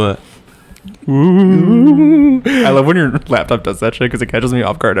 I love when your laptop does that shit because it catches me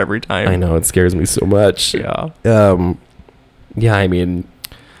off guard every time. I know, it scares me so much. Yeah. Yeah, I mean,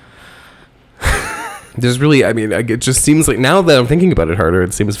 there's really, I mean, it just seems like, now that I'm thinking about it harder,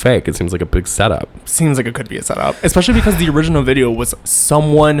 it seems fake. It seems like a big setup. Seems like it could be a setup, especially because the original video was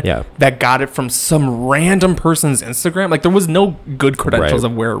someone Yeah. that got it from some random person's Instagram. Like there was no good credentials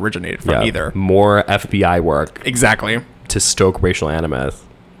Right. of where it originated from Yeah, either. more FBI work Exactly. to stoke racial animus.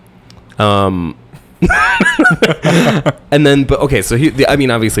 And then, but okay, so I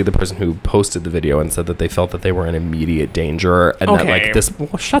mean, obviously, the person who posted the video and said that they felt that they were in immediate danger, and that Okay. like this,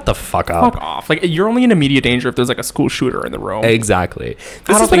 well, shut the fuck up. Fuck off. Like you're only in immediate danger if there's like a school shooter in the room. Exactly.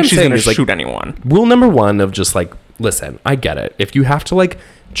 I don't think she's gonna is, like, shoot anyone. rule number one of just like, listen, I get it. If you have to like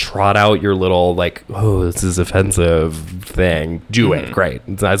trot out your little like, oh, this is offensive thing, do it. Great.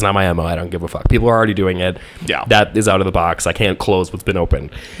 That's not my MO. I don't give a fuck. People are already doing it. Yeah. That is out of the box. I can't close what's been open.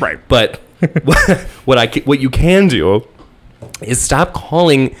 Right. But what you can do is stop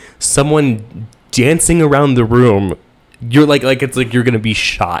calling someone dancing around the room. You're like it's like you're gonna be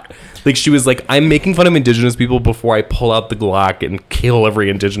shot. Like she was like, I'm making fun of Indigenous people before I pull out the Glock and kill every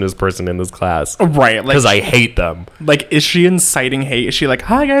Indigenous person in this class. Right, like, Because I hate them. like, is she inciting hate? Is she like,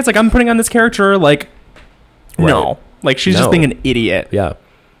 hi guys, like, I'm putting on this character? Like, no. Right. Like, she's just No. being an idiot. Yeah.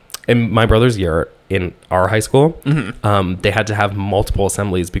 In my brother's year in our high school, they had to have multiple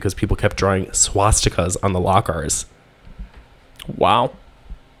assemblies because people kept drawing swastikas on the lockers. Wow.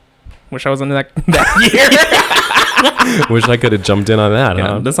 Wish I was in that year. Wish I could have jumped in on that. Yeah,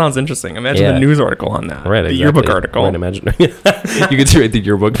 Huh? that sounds interesting. Imagine Yeah. the news article on that. Right, The exactly. yearbook article. Right, imagine. You could see the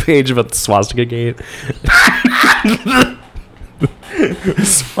yearbook page about the swastika gate.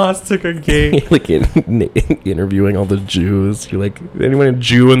 Swastika gate. Like interviewing all the Jews. You're like, anyone a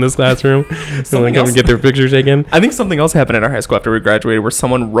Jew in this classroom? Someone come else- and get their picture taken? I think something else happened at our high school after we graduated where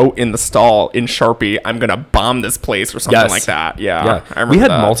someone wrote in the stall in Sharpie, I'm going to bomb this place or something Yes. like that. Yeah. Yeah. I remember We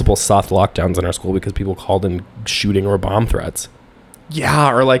had that. multiple soft lockdowns in our school because people called in shooting or bomb threats.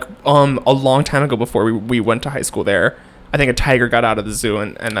 Yeah, or like a long time ago before we went to high school there, I think a tiger got out of the zoo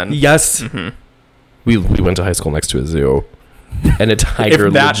and then Yes. We went to high school next to a zoo, and a tiger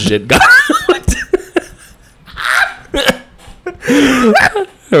If that- legit got out.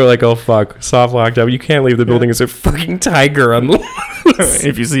 They were like, oh, fuck. Soft lockdown. You can't leave the building. There's a fucking tiger on the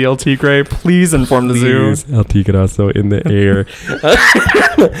if you see LT Gray, please inform the zoo. LT Grasso in the air.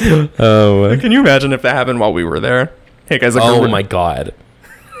 Oh, Can you imagine if that happened while we were there? Hey guys, oh my God.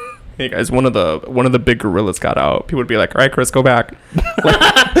 Hey guys, one of the big gorillas got out. People would be like, "All right, Chris, go back."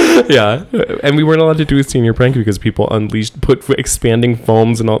 Yeah. And we weren't allowed to do a senior prank because people put expanding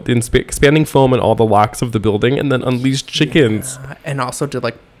foam in all the locks of the building and then unleashed chickens. And also did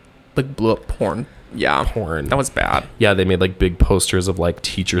like blew up porn. Yeah, Porn. That was bad. Yeah, they made like big posters of like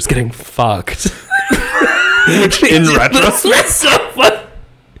teachers getting fucked. In retrospect,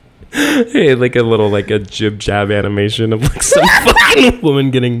 Hey, like a jib jab animation of like some fucking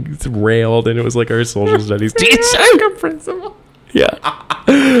woman getting railed, and it was like our social studies teacher. principal. Yeah,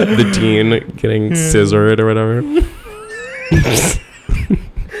 the dean getting scissored or whatever.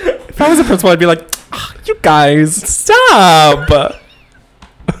 If I was a principal, I'd be like, "Ah, "You guys, Stop!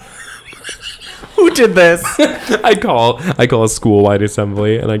 who did this?" I call a school-wide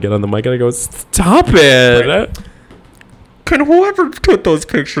assembly, and I get on the mic and I go, "Stop it!" Can whoever put those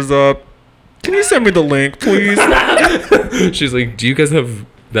pictures up, can you send me the link, please? She's like, "Do you guys have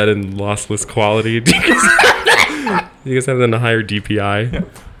that in lossless quality? Do you guys have that in a higher DPI?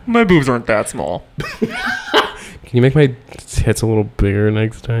 My boobs aren't that small. Can you make my tits a little bigger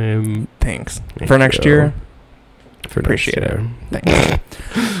next time?" Thanks. Thank For next you. year, For appreciate next it. year.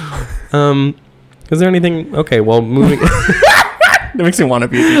 Thanks. Is there anything? Okay, well, moving. That makes me want to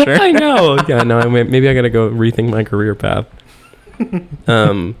be a teacher. I know. Yeah, no. Maybe I gotta go rethink my career path.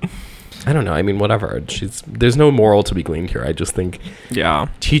 I don't know. I mean, whatever. There's no moral to be gleaned here. I just think Yeah.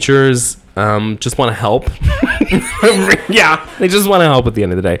 teachers just want to help. Yeah. They just want to help at the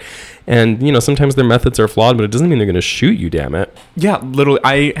end of the day. And you know, sometimes their methods are flawed, but it doesn't mean they're gonna shoot you. Damn it. Yeah, literally.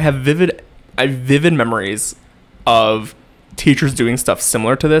 I have vivid memories of teachers doing stuff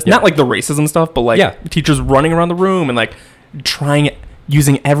similar to this. Yeah. Not like the racism stuff, but like Yeah. teachers running around the room and like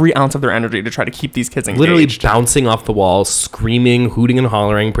using every ounce of their energy to try to keep these kids engaged. Literally bouncing off the wall, screaming, hooting and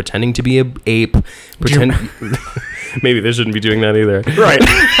hollering, pretending to be a ape. Maybe they shouldn't be doing that either. Right.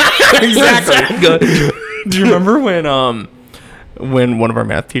 Exactly. Do you remember when one of our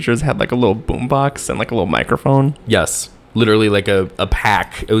math teachers had like a little boombox and like a little microphone? Yes. Literally like a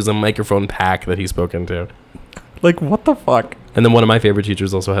pack. It was a microphone pack that he spoke into. Like, what the fuck? And then one of my favorite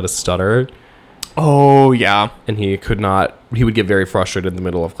teachers also had a stutter, Oh, yeah. and he would get very frustrated in the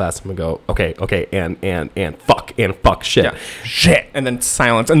middle of class and would go, okay, and fuck, shit. Yeah. Shit. And then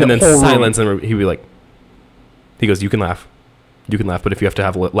silence. And And then then whole silence, room. and he'd be like, he goes, you can laugh, but if you have to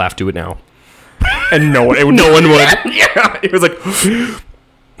have a laugh, do it now. And no one would. Yeah. It was like...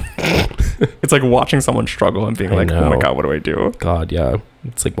 It's like watching someone struggle and being I like, oh my know. God, what do I do? God, yeah.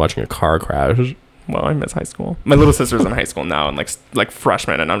 It's like watching a car crash. Well, I miss high school. My little sister's in high school now and like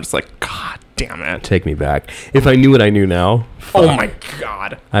freshman, and I'm just like, God damn it. Take me back. If I knew what I knew now, Oh fuck, my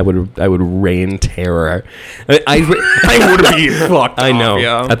God. I would rain terror. I would be fucked I off, know.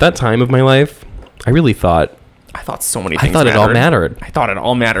 yeah. At that time of my life, I really thought I thought so many I things thought it all mattered. I thought it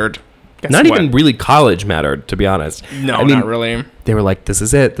all mattered. Guess Not what? even really college mattered, to be honest. No, I mean, not really. They were like, this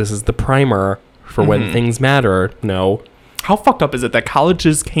is it. This is the primer for when things matter. No. How fucked up is it that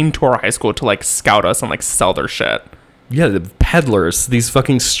colleges came to our high school to like scout us and like sell their shit? Yeah, the peddlers, these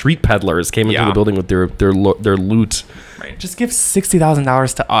fucking street peddlers came into Yeah. the building with their loot. Right. Just give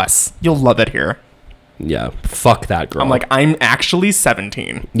 $60,000 to us. You'll love it here. Yeah, fuck that girl. I'm like, I'm actually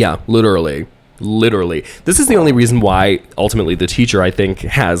 17. yeah, literally. This is the only reason why ultimately the teacher, I think,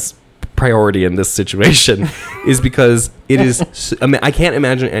 has priority in this situation is because it is, I mean, I can't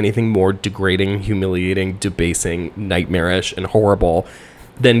imagine anything more degrading, humiliating, debasing, nightmarish, and horrible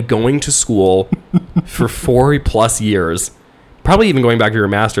than going to school for 4+ years, probably even going back to your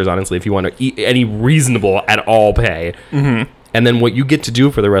master's, honestly, if you want to eat any reasonable at all pay. Mm-hmm. And then what you get to do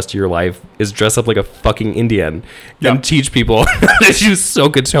for the rest of your life is dress up like a fucking Indian and teach people how to use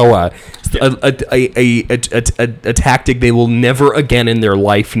Sokotoa, a tactic they will never again in their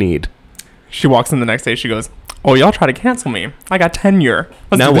life need. She walks in the next day. She goes, "Oh, y'all try to cancel me. I got tenure.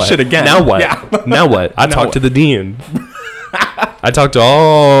 Let's Now do this what? shit again." Now what? Yeah. Now what? I Now talked what? to the dean. I talked to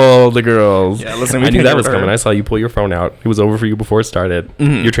all the girls. Yeah, listen, we I knew came that here was with her. coming. I saw you pull your phone out. It was over for you before it started.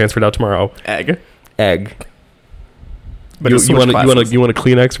 Mm-hmm. You're transferred out tomorrow. Egg. Egg. But You it's switch want classes. a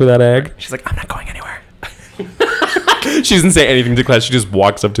Kleenex for that egg? She's like, "I'm not going anywhere." She doesn't say anything to class. She just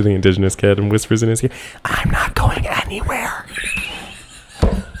walks up to the indigenous kid and whispers in his ear, "I'm not going anywhere."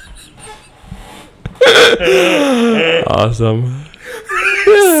 Awesome.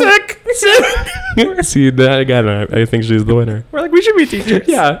 Sick. See that again? I think she's the winner. We're like, we should be teachers.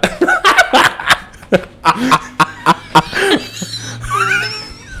 Yeah.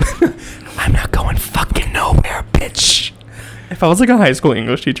 I'm not going fucking nowhere, bitch. If I was like a high school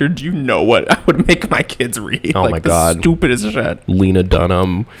English teacher, do you know what I would make my kids read? Oh like my the God. stupidest shit. Lena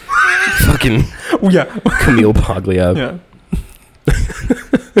Dunham, fucking Yeah. Camille Paglia. Yeah.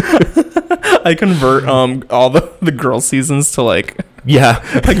 I convert all the girl seasons to like Yeah.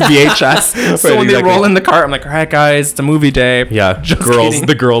 VHS. So Right, when they exactly. roll in the car, I'm like, "All right, guys, it's a movie day." Yeah. Just girls, kidding.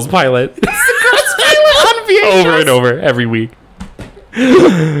 the girls pilot. On VHS. Over and over every week.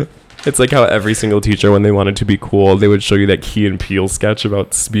 It's like how every single teacher, when they wanted to be cool, they would show you that Key and Peele sketch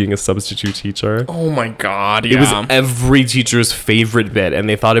about being a substitute teacher. Oh my God. Yeah. It was every teacher's favorite bit, and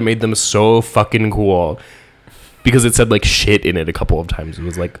they thought it made them so fucking cool because it said like shit in it a couple of times. It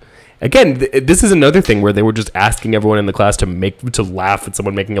was like, again, this is another thing where they were just asking everyone in the class to laugh at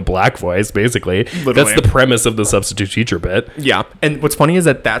someone making a black voice. Basically, Literally. that's the premise of the substitute teacher bit. Yeah, and what's funny is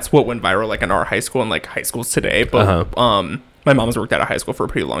that's what went viral like in our high school and like high schools today. But my mom's worked at a high school for a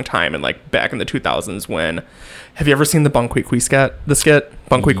pretty long time, and like back in the 2000s when, have you ever seen the Bun Kui Kui skit? The skit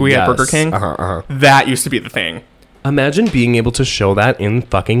Bun Kui Kui at Burger King. That used to be the thing. Imagine being able to show that in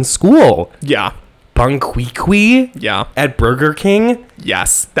fucking school. Yeah, Bun Kui Kui yeah, at Burger King.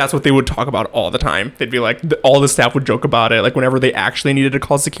 yes. That's what they would talk about all the time. They'd be like, all the staff would joke about it. Like whenever they actually needed to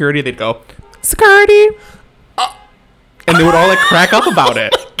call security, they'd go, "Security," and they would all like crack up about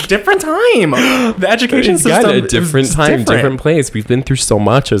it. Different time. The education It's system got a is different time, different place. We've been through so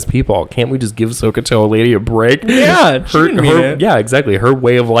much as people. Can't we just give Sokoto lady a break? Yeah, she didn't mean it. Yeah, exactly. Her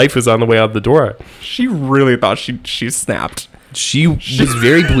way of life is on the way out the door. She really thought she snapped. She was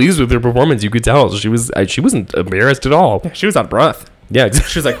very pleased with her performance. You could tell she wasn't embarrassed at all. She was out of breath. Yeah,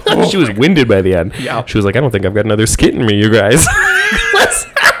 exactly. She was like, "Oh she was winded by the end. Yeah. She was like, "I don't think I've got another skit in me, you guys."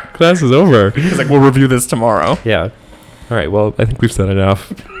 Class is over. He's like, "We'll review this tomorrow." Yeah. All right. Well, I think we've said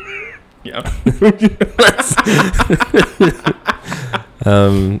enough. Yeah.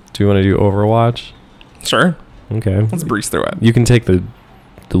 Do you want to do Overwatch? Sure. Okay. Let's breeze through it. You can take the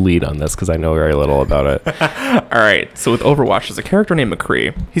lead on this because I know very little about it. All right. So with Overwatch, there's a character named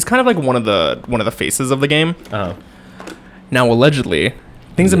McCree. He's kind of like one of the faces of the game. Oh. Now, allegedly,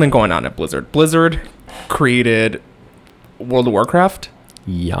 things have been going on at Blizzard. Blizzard created World of Warcraft.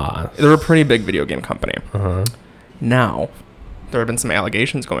 Yeah. They're a pretty big video game company. Now, there have been some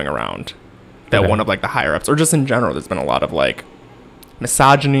allegations going around that Okay. one of like the higher ups, or just in general, there's been a lot of like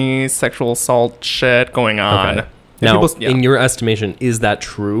misogyny, sexual assault shit going on. Okay. And Now, people- yeah. in your estimation, is that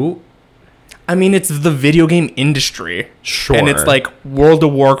true? I mean, it's the video game industry, Sure. and it's like World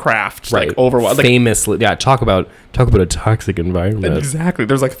of Warcraft, like Overwatch, like Famously, yeah. Talk about a toxic environment. exactly.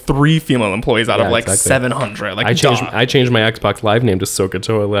 There's like 3 female employees out Yeah, of like exactly. 700. Like I changed my Xbox Live name to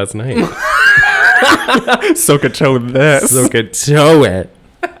Sokotoa last night. Sokoto this. Sokotoa it.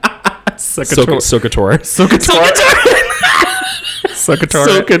 Sokoto. Sokotor. Sokotor.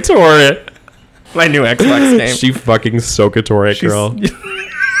 Sokotor it. My new Xbox game. She fucking Sokotor it, She's- girl.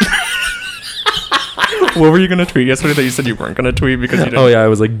 What were you gonna tweet yesterday that you said you weren't gonna tweet because you didn't? Oh yeah, I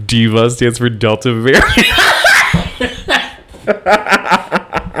was like, Diva stands for Delta Variant.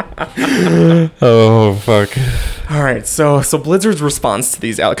 Oh fuck. All right, so Blizzard's response to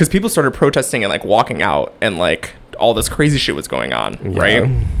these because people started protesting and like walking out and like all this crazy shit was going on, right?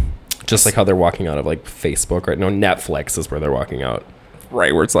 Just like how they're walking out of like Facebook right now. Netflix is where they're walking out.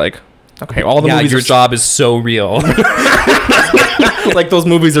 Right, where it's like, okay, all the Yeah, movies your are job is so real. like those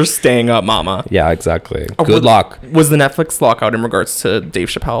movies are staying up, mama. Yeah, exactly. Oh, Good luck. Was the Netflix lockout in regards to Dave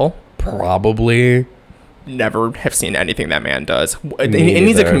Chappelle? Probably. Never have seen anything that man does. And Me he's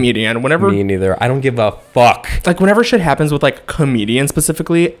a neither. comedian. Whenever Me neither. I don't give a fuck. like whenever shit happens with like comedians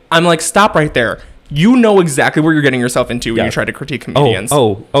specifically, I'm like, stop right there. You know exactly where you're getting yourself into when Yeah. you try to critique comedians.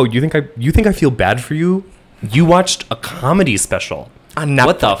 Oh! You think I feel bad for you? You watched a comedy special. On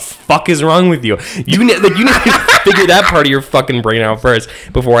What the fuck is wrong with you? You need to figure that part of your fucking brain out first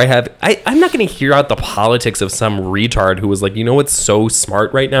before I'm not gonna hear out the politics of some retard who was like, you know what's so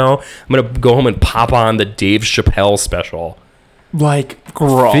smart right now? I'm gonna go home and pop on the Dave Chappelle special. Like,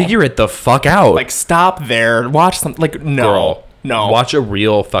 girl. Figure it the fuck out. Like, stop there. Watch something. Like, no. Girl. No. Watch a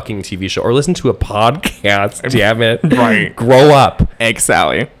real fucking TV show or listen to a podcast. Damn it. Right. Grow up. Egg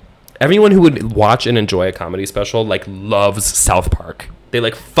Sally. Everyone who would watch and enjoy a comedy special like loves South Park. They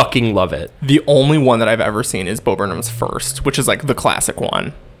like fucking love it. The only one that I've ever seen is Bo Burnham's First, which is like the classic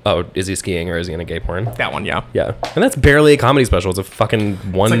one. Oh, is he skiing or is he in a gay porn? That one, yeah. Yeah, and that's barely a comedy special. It's a fucking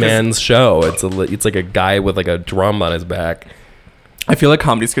one man's show. It's like a guy with like a drum on his back. I feel like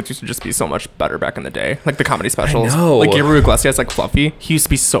comedy skits used to just be so much better back in the day. Like the comedy specials. know. Like Gabriel Iglesias, like Fluffy. He used to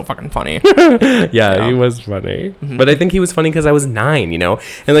be so fucking funny. Yeah, he was funny. But I think he was funny because I was 9, you know?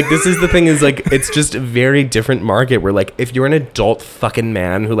 And like this is the thing is like it's just a very different market where like if you're an adult fucking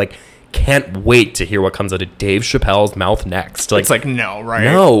man who like can't wait to hear what comes out of Dave Chappelle's mouth next. Like It's like, no, right?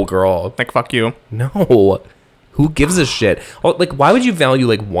 no, girl. Like, fuck you. No. Who gives a shit? Oh, like why would you value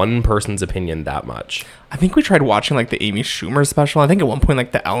like one person's opinion that much? I think we tried watching like the Amy Schumer special. I think at one point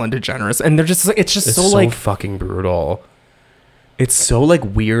like the Ellen DeGeneres, and they're just it's just It's so so like fucking brutal. It's so like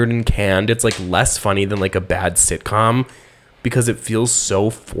weird and canned. It's like less funny than like a bad sitcom because it feels so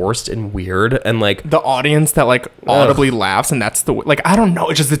forced and weird and like the audience that like audibly laughs, and that's the like I don't know.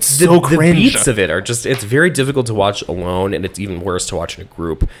 It's so the cringe. beats of it are just it's very difficult to watch alone, and it's even worse to watch in a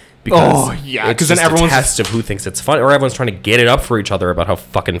group because Oh, yeah, it's 'cause then just everyone's a test of who thinks it's funny, or everyone's trying to get it up for each other about how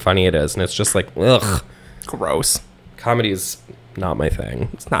fucking funny it is, and it's just like ugh. Gross. Comedy is not my thing.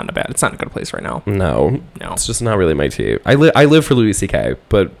 It's not it's not in a good place right now. No, No. it's just not really my tea. I live for Louis C.K.,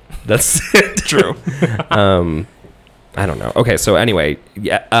 but that's True. I don't know. Okay, so anyway,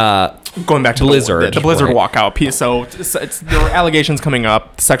 yeah, Going back to Blizzard, the Blizzard right. walkout piece. So there were allegations coming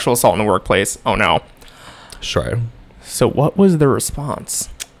up, sexual assault in the workplace. Oh no. sure. So what was the response?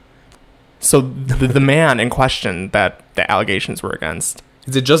 So the man in question that the allegations were against,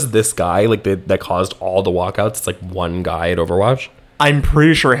 Is it just this guy like that caused all the walkouts? It's like one guy at Overwatch, I'm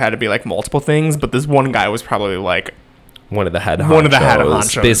pretty sure it had to be like multiple things, but this one guy was probably like, one of the head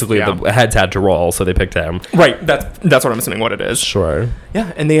honchos, Basically, yeah. the heads had to roll, so they picked him. right, that's what I'm assuming what it is. Sure,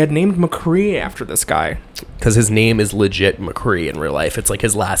 Yeah, and they had named McCree after this guy. because his name is legit McCree in real life. It's like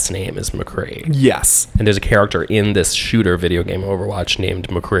his last name is McCree, Yes. and there's a character in this shooter video game Overwatch named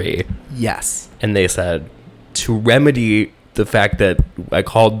McCree. Yes. And they said to remedy the fact that I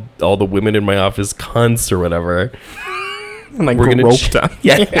called all the women in my office cunts or whatever. And like We're gonna groped him.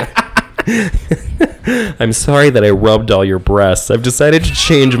 Yeah. I'm sorry that I rubbed all your breasts. I've decided to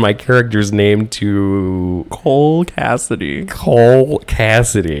change my character's name to Cole Cassidy. Cole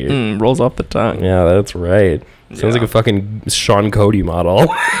Cassidy. Rolls off the tongue. Yeah, that's right. Sounds like a fucking Sean Cody model.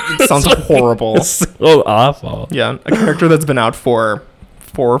 It sounds horrible. So awful. Yeah, a character that's been out for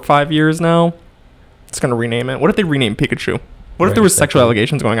 4 or 5 years now. It's gonna rename it. What if they rename Pikachu? What if there was sexual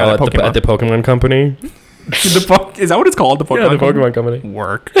allegations going on Oh, at at Pokemon? the Pokemon Company? Is that what it's called? The Pokemon? Yeah, the Pokemon Company.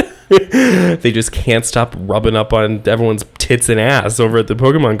 Work. They just can't stop rubbing up on everyone's tits and ass over at the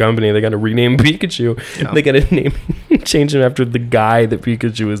Pokemon Company. They got to rename Pikachu. Yeah. They got to change him after the guy that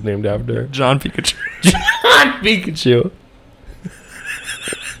Pikachu is named after. John Pikachu. John Pikachu.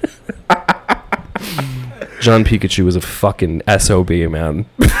 John Pikachu is a fucking SOB, man.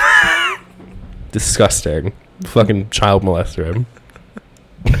 Disgusting. Fucking child molester.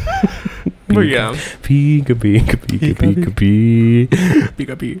 But yeah. Pika, pika, pika, pika,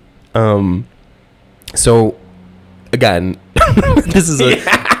 pika. Pika. So, again, this is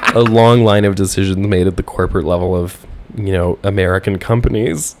a long line of decisions made at the corporate level of, you know, American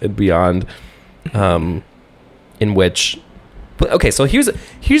companies and beyond, in which... But, okay, so here's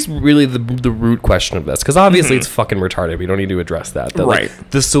really the root question of this, because obviously it's fucking retarded. We don't need to address that. Right.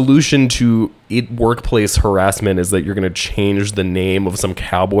 Like, the solution to workplace harassment is that you're going to change the name of some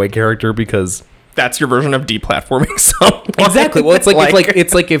cowboy character because... That's your version of deplatforming someone. Exactly. Well,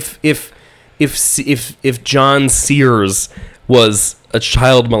 it's like if John Sears was a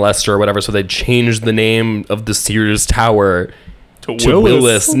child molester or whatever, so they changed the name of the Sears Tower to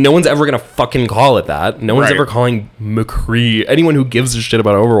Willis. No one's ever gonna fucking call it that. No one's Right. ever calling McCree. Anyone who gives a shit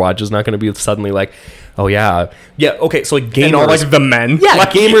about Overwatch is not gonna be suddenly like, oh yeah, okay. So like gamers, And all like the men. yeah,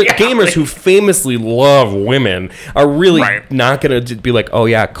 Like, gamers who famously love women are really Right. not gonna be like, oh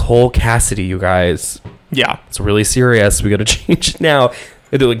yeah, Cole Cassidy, you guys. Yeah. It's really serious. We got to change it now.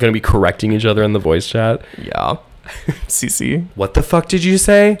 They're like going to be correcting each other in the voice chat. Yeah. CC. What the fuck did you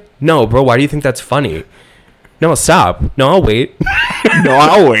say? No, bro. Why do you think that's funny? No, stop. No, I'll wait. No,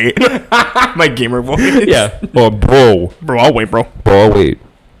 I'll wait. My gamer voice. Yeah. Oh, bro. Bro, I'll wait, bro. Bro, I'll wait.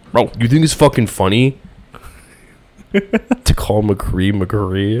 Bro. You think it's fucking funny to call McCree?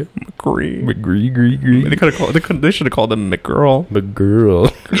 McGree. They could have called. They should have called him McGirl. McGirl.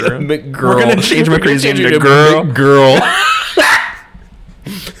 McGirl. We're gonna change McCree's name to Girl. McGirl.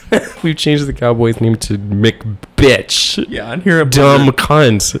 We've changed the cowboy's name to McBitch. Yeah, and here at Dumb Blizzard,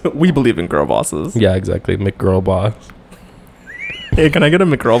 cunt. we believe in girl bosses. Yeah, exactly. McGirl boss. Hey, can I get a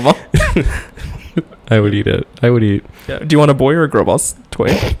McGirl boss? I would eat it. I would eat. Yeah. Do you want a boy or a girl boss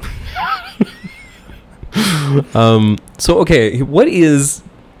toy? So okay, what is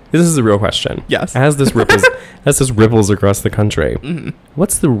this is a real question. Yes. As this ripples across the country,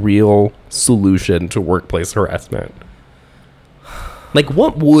 what's the real solution to workplace harassment? Like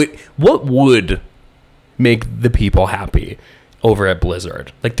what would make the people happy over at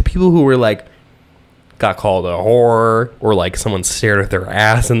Blizzard? Like the people who were like got called a whore or like someone stared at their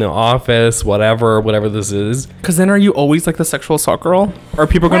ass in the office, whatever this is. Because then are you always like the sexual assault girl? Or are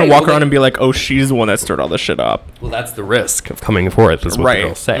people going Right, to walk well, around and be like, oh, she's the one that stirred all this shit up? Well, that's the risk of coming forth, is what Right. the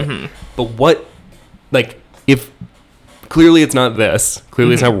girls say. But what, like, if clearly it's not this,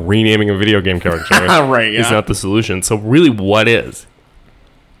 clearly it's not renaming a video game character. Right, It's yeah. not the solution. So really, what is?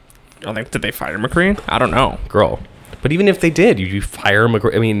 I think, did they fire McCree? I don't know. Girl. But even if they did, you fire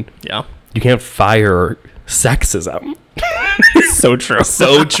McGregor. I mean, Yeah. you can't fire sexism. So true.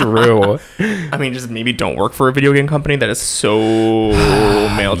 So true. I mean, just maybe don't work for a video game company that is so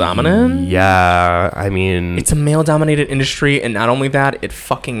male dominant. Yeah, I mean, It's a male dominated industry, and not only that, it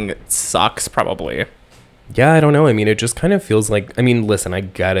fucking sucks, probably. yeah, I don't know. I mean, it just kind of feels like, I mean, listen, I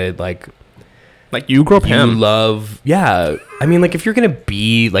get it. Like, Like, you grow up you him. love, yeah. I mean, like, if you're gonna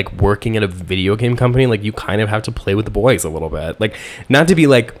be like working at a video game company, like, you kind of have to play with the boys a little bit. Like, not to be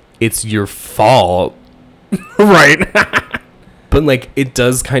like it's your fault, Right. but like it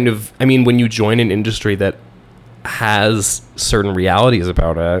does kind of. I mean, when you join an industry that has certain realities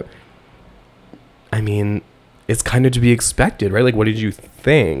about it, I mean, it's kind of to be expected, right? Like, what did you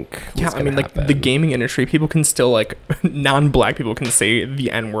think? Yeah, was I mean, gonna like, the happen? gaming industry, people can still, like, non-black people can say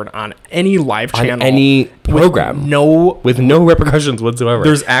the N-word on any live on channel. any with program with no repercussions whatsoever.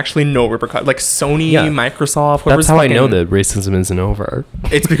 There's actually no repercussion. Like, Sony, Yeah. Microsoft, That's whoever's how I know fucking- that racism isn't over.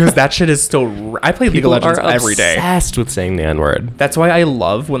 It's because that shit is still... I play League of Legends every day. Obsessed with saying the N-word. That's why I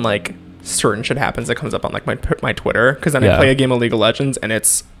love when, like, certain shit happens that comes up on, like, my Twitter. Because then I Yeah. play a game of League of Legends, and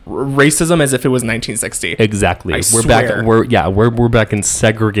it's racism as if it was 1960. Exactly. I We're swear. back. We're back in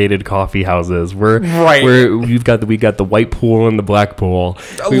segregated coffee houses. Right. We got the white pool and the black pool.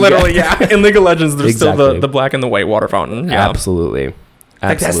 Literally, yeah. In League of Legends, there's still Exactly. the black and the white water fountain. Yeah. Absolutely.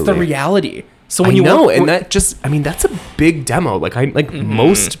 Like, that's the reality. So I when you know, work, and that just, I mean, that's a big demo. Like,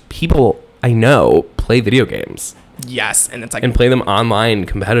 most people I know play video games yes, and it's like and play them online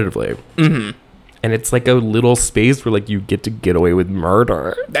competitively. Mm-hmm. And it's like a little space where, like, you get to get away with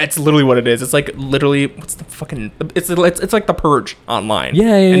murder. that's literally what it is. It's like literally what's the fucking it's like the Purge online.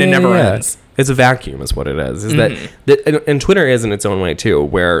 Yeah, and it never ends. It's a vacuum, is what it is. Is that and Twitter is in its own way too,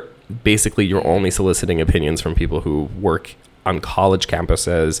 where basically you're only soliciting opinions from people who work on college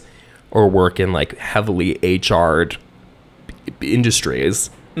campuses or work in like heavily HR'd industries,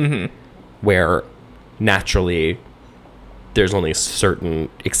 where naturally there's only a certain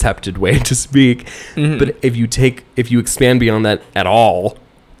accepted way to speak. But if you expand beyond that at all,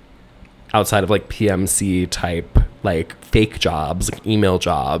 outside of like PMC type like fake jobs, like email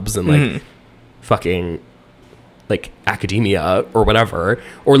jobs and like fucking like academia or whatever,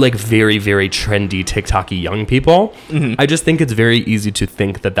 or like very, very trendy TikTok-y young people, I just think it's very easy to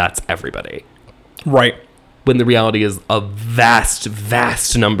think that that's everybody. Right. When the reality is a vast,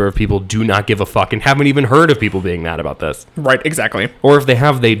 vast number of people do not give a fuck and haven't even heard of people being mad about this. Right, exactly. Or if they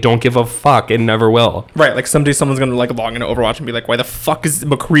have, they don't give a fuck and never will. Right, like someday someone's gonna like log into Overwatch and be like, why the fuck is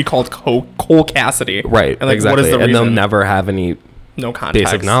McCree called Cole Cassidy? Right, And like exactly. what is the and they'll reason? never have any no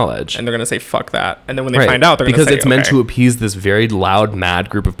context, basic knowledge. and they're gonna say fuck that, and then when they Right. find out, they're because gonna say, it's meant okay. to appease this very loud, mad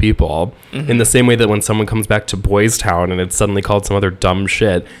group of people. In the same way that when someone comes back to Boys Town and it's suddenly called some other dumb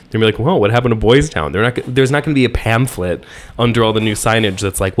shit, they're gonna be like, "Whoa, what happened to Boys Town?" There's not gonna be a pamphlet under all the new signage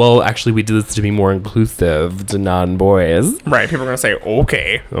that's like, "Well, actually, we did this to be more inclusive to non-boys." Right, people are gonna say,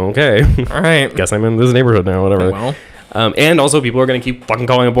 okay, Okay, all right, guess I'm in this neighborhood now. Whatever. well, And also, people are gonna keep fucking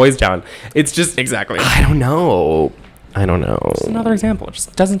calling it Boys Town. It's just exactly. I don't know. Just another example. It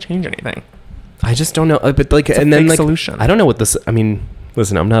just doesn't change anything. I just don't know. But like, a and then fake like, solution. I don't know what this. I mean,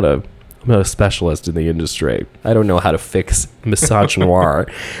 listen, I'm not a specialist in the industry. I don't know how to fix misogynoir.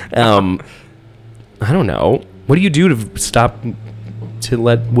 I don't know. What do you do to stop to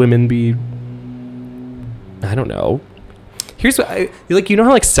let women be? I don't know. Here's what like. You know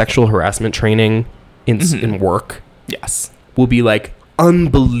how like sexual harassment training in work Yes. will be like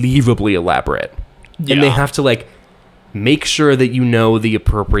unbelievably elaborate, and they Yeah. have to like make sure that you know the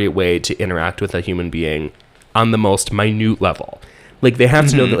appropriate way to interact with a human being on the most minute level. Like they have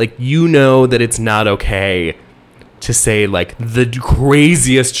to know that like you know that it's not okay to say like the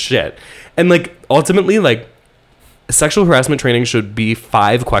craziest shit. And like ultimately like sexual harassment training should be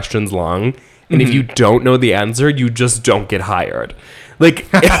 5 questions long, and if you don't know the answer, you just don't get hired. Like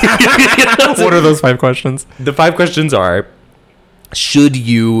What are those 5 questions? the 5 questions are: should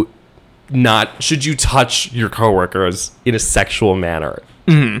you touch your coworkers in a sexual manner?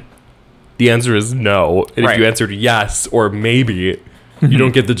 The answer is no. And if Right. you answered yes or maybe, you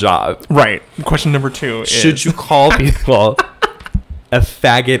don't get the job. Right. Question number 2 is, Should you call people a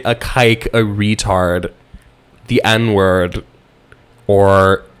faggot, a kike, a retard, the N-word,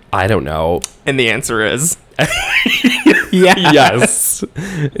 or I don't know? and the answer is yes.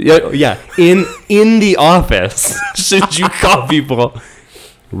 Yeah. In the office, should you call people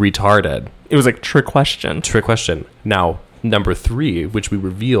retarded? It was like trick question. Trick question. Now, number 3, which we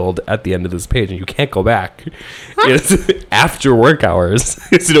revealed at the end of this page, and you can't go back, is after work hours.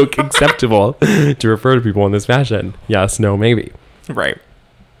 Is it acceptable to refer to people in this fashion? Yes, no, maybe. Right.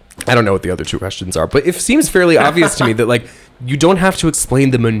 I don't know what the other 2 questions are, but it seems fairly obvious to me that like you don't have to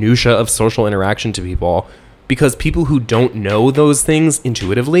explain the minutia of social interaction to people, because people who don't know those things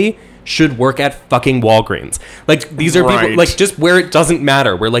intuitively should work at fucking Walgreens. Like these are people Right. like just where it doesn't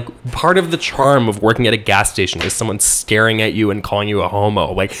matter, where like part of the charm of working at a gas station is someone staring at you and calling you a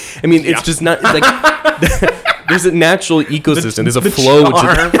homo. Like I mean, it's just not it's like there's a natural ecosystem. There's a flow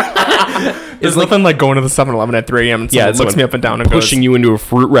to There's nothing like going to the 7-Eleven at 3 a.m. and someone looks me up and down and pushing you into a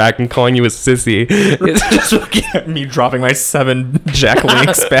fruit rack and calling you a sissy. It's just fucking, goes, me dropping my 7 Jack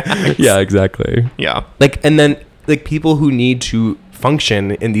Links bags. yeah, exactly. Yeah. Like, and then like people who need to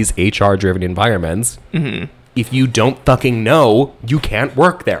function in these HR driven environments, if you don't fucking know, you can't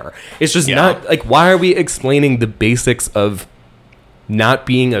work there. It's just Yeah. not like, why are we explaining the basics of not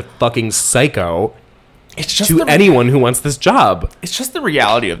being a fucking psycho It's just to the, anyone who wants this job? it's just the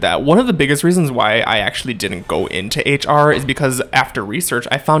reality of that. One of the biggest reasons why I actually didn't go into HR is because after research,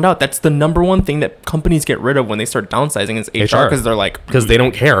 I found out that's the number one thing that companies get rid of when they start downsizing is HR, because they're like, Because they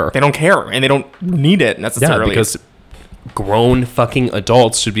don't care. they don't care and they don't need it Yeah, necessarily. because grown fucking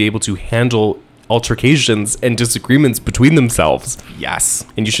adults should be able to handle altercations and disagreements between themselves. yes,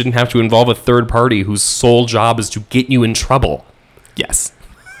 And you shouldn't have to involve a third party whose sole job is to get you in trouble. yes,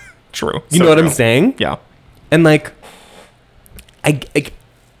 true. You So know what true. I'm saying? Yeah. And like, I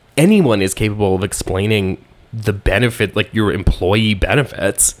anyone is capable of explaining the benefit, like your employee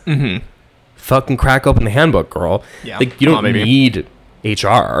benefits. Mm-hmm. Fucking crack open the handbook, girl. Yeah. Like you Come don't on, baby. need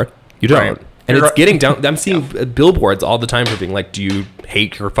HR. You don't. Right. And You're it's right. getting down. I'm seeing billboards all the time for being like, "Do you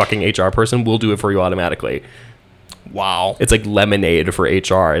hate your fucking HR person? We'll do it for you automatically." Wow. It's like lemonade for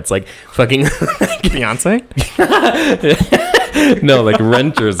HR. It's like fucking Beyonce? no, like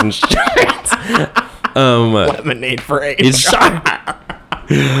renters insurance. Lemonade for HR.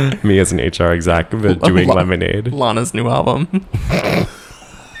 It's me as an HR exec, but doing lemonade. Lana's new album.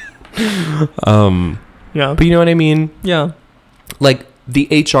 Yeah. But you know what I mean? Yeah. Like the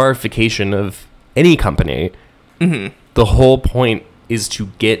HRification of any company, the whole point is to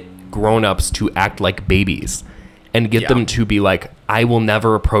get grown-ups to act like babies and get Yeah. them to be like, I will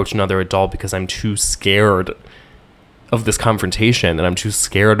never approach another adult because I'm too scared of this confrontation and I'm too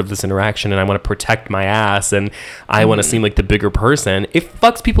scared of this interaction and I want to protect my ass and I want to seem like the bigger person. It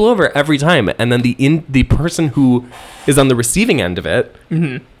fucks people over every time. And then the person who is on the receiving end of it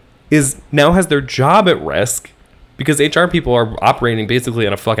is now has their job at risk because HR people are operating basically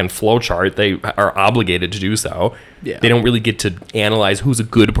on a fucking flow chart. They are obligated to do so. Yeah. They don't really get to analyze who's a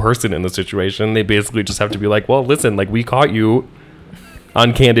good person in the situation. They basically just have to be like, well, listen, like we caught you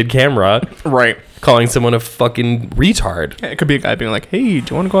on candid camera, Right. calling someone a fucking retard. Yeah, it could be a guy being like, "Hey, do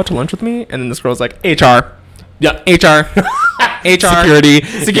you want to go out to lunch with me?" And then this girl's like, "HR, yeah, HR, HR,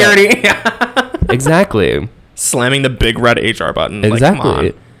 security." Yeah. Exactly. Slamming the big red HR button. Like, come Exactly.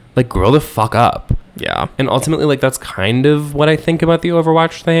 on. Like, grow the fuck up. Yeah. And ultimately, like, that's kind of what I think about the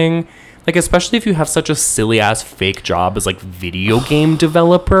Overwatch thing. Like, especially if you have such a silly ass fake job as like video game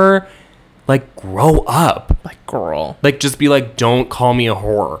developer, like, grow up. Like, girl. Like, just be like, don't call me a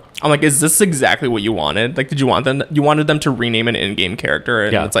whore. I'm like, is this exactly what you wanted? Like, did you want them? You wanted them to rename an in-game character,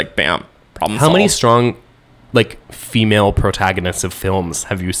 and Yeah. it's like, bam, problem How solved. many strong, like, female protagonists of films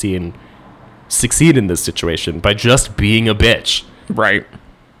have you seen succeed in this situation by just being a bitch? Right.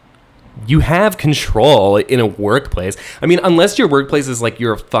 You have control in a workplace. I mean, unless your workplace is like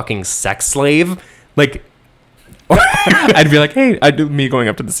you're a fucking sex slave, like, I'd be like, hey, I'd do me going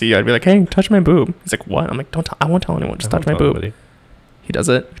up to the CEO. I'd be like, hey, touch my boob. He's like, what? I'm like, don't. I won't tell anyone. Just touch my boob. He does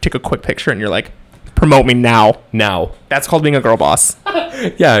it. You take a quick picture, and you're like, promote me now. Now. That's called being a girl boss.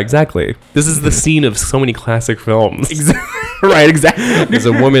 Yeah, exactly. This is the scene of so many classic films. Right. Exactly. There's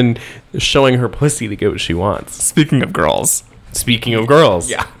a woman showing her pussy to get what she wants. Speaking of girls. Speaking of girls.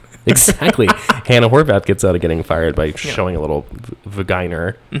 Yeah. Exactly. Hannah Horvath gets out of getting fired by showing a little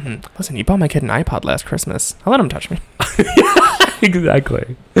vagina. Listen, you bought my kid an iPod last Christmas. I let him touch me.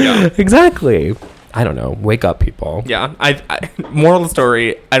 Exactly. Yeah. Exactly. I don't know. Wake up, people. Yeah. I moral of the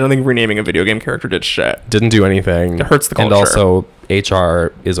story, I don't think renaming a video game character did shit. Didn't do anything. It hurts the And culture. also,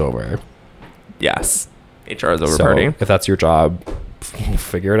 HR is over. Yes. HR is over So party. if that's your job,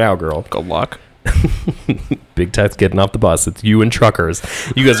 figure it out, girl. Good luck. Big Tech's getting off the bus. It's you and truckers.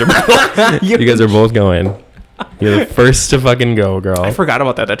 You guys are both, you guys are both going. You're the first to fucking go, girl. I forgot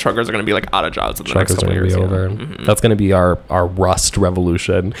about that. That truckers are going to be like out of jobs in the next Truckers are couple gonna years. be Yeah. over. That's gonna be our Rust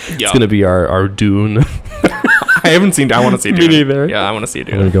revolution. Yeah. It's gonna be our Dune. I haven't seen. I want to see. Me Dune. neither. Yeah, I want to see I'm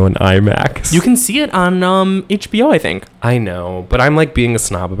gonna Dune. go in IMAX. You can see it on HBO, I think. I know, but I'm like being a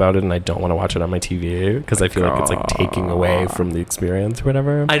snob about it, and I don't want to watch it on my TV because I feel like it's like taking away from the experience or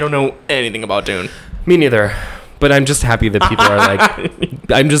whatever. I don't know anything about Dune. Me neither. But I'm just happy that people are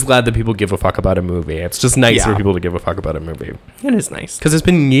like. I'm just glad that people give a fuck about a movie. It's just nice Yeah. for people to give a fuck about a movie It is nice. because it's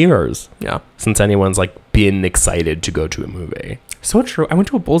been years Yeah. since anyone's like been excited to go to a movie. So true. I went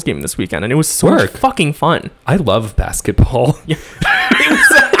to a Bulls game this weekend, and it was so much Work. fucking fun. I love basketball.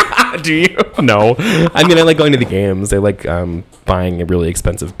 Do you? No, I mean I like going to the games. I like buying a really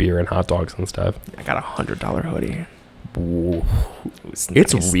expensive beer and hot dogs and stuff. I got $100 hoodie. Ooh. It was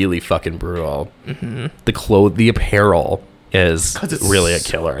It's nice. really fucking brutal. The apparel is 'Cause it's really a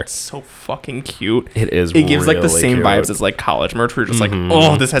killer. so fucking cute. It is. It gives like the really same cute. vibes as like college merch. Where you're just like,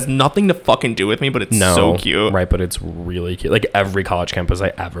 oh, this has nothing to fucking do with me, but it's No, so cute. right? But it's really cute. Like every college campus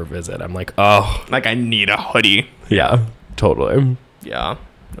I ever visit, I'm like, oh Like I need a hoodie. yeah, totally. Yeah,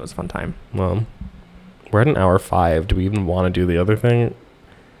 it was a fun time. Well, we're at an hour 5. Do we even want to do the other thing?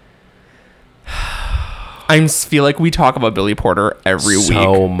 I feel like we talk about Billy Porter every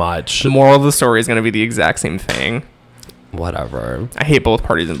So week. much. The moral of the story is going to be the exact same thing. Whatever. I hate both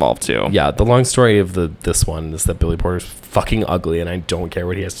parties involved too. Yeah, the long story of this one is that Billy Porter's fucking ugly, and I don't care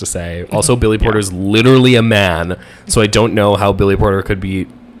what he has to say. Also, Billy Porter's literally a man, so I don't know how Billy Porter could be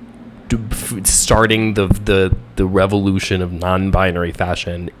starting the revolution of non-binary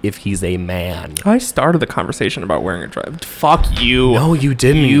fashion if he's a man. I started the conversation about wearing a dress. Fuck you. No, you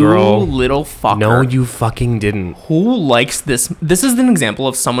didn't, you girl. little fucker. No, you fucking didn't. Who likes this? This is an example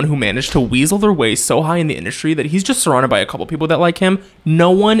of someone who managed to weasel their way so high in the industry that he's just surrounded by a couple people that like him.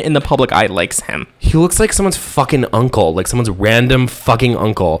 No one in the public eye likes him. He looks like someone's fucking uncle, like someone's random fucking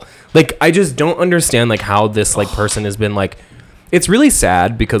uncle. Like, I just don't understand like how this like person has been like. It's really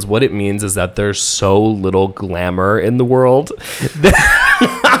sad because what it means is that there's so little glamour in the world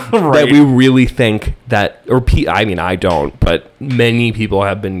that we really think that, I mean, I don't, but many people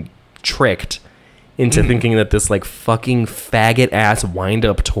have been tricked into thinking that this like fucking faggot ass wind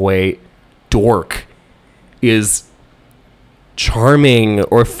up toy dork is charming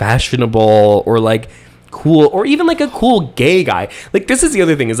or fashionable or like cool or even like a cool gay guy. Like, this is the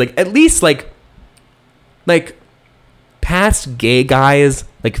other thing is like, at least like past gay guys,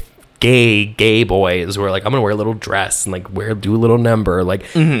 like gay boys who are like, I'm gonna wear a little dress and like do a little number.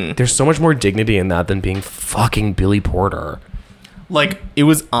 Like, there's so much more dignity in that than being fucking Billy Porter. Like, it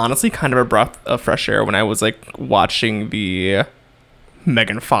was honestly kind of a breath of fresh air when I was like watching the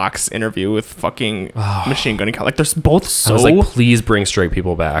Megan Fox interview with fucking Machine Gun Kelly. Like, they're both so. I was like, please bring straight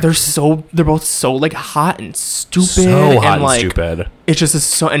people back. They're both so like hot and stupid. So hot and like, stupid. It just is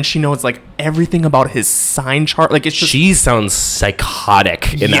so, and she knows like everything about his sign chart. Like, it's just. She sounds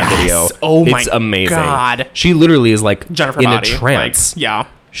psychotic in that video. Oh my It's amazing. God. She literally is like Jennifer in Body. a trance. Like, yeah.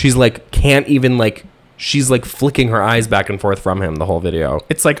 She's like, can't even like, she's like flicking her eyes back and forth from him the whole video.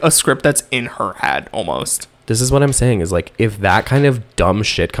 It's like a script that's in her head almost. This is what I'm saying is like, if that kind of dumb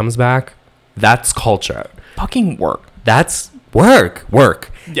shit comes back, that's culture. Fucking work. That's work.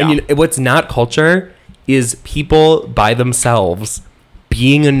 Yeah. And what's not culture is people by themselves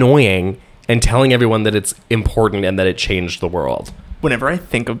being annoying and telling everyone that it's important and that it changed the world. Whenever I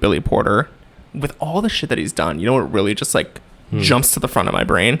think of Billy Porter, with all the shit that he's done, you know what really just like jumps to the front of my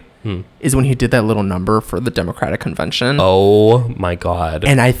brain is when he did that little number for the Democratic Convention. Oh my God.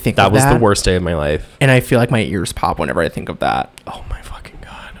 And I think that of was the worst day of my life. And I feel like my ears pop whenever I think of that. Oh my fucking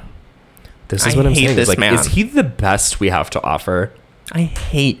God. This is I what I'm hate saying. this Like, man. is he the best we have to offer? I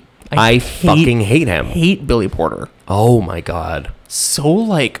fucking hate him. Hate Billy Porter. Oh my God. So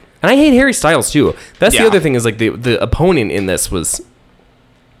like, and I hate Harry Styles too. That's the Yeah. other thing is like the opponent in this was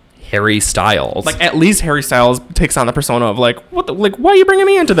Harry Styles. like at least Harry Styles takes on the persona of like, what the, like, why are you bringing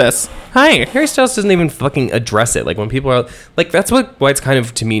me into this? Hi. Harry Styles doesn't even fucking address it. Like when people are like, that's why it's kind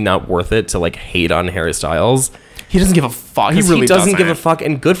of to me not worth it to like hate on Harry Styles. He doesn't give a fuck. He really doesn't give a fuck,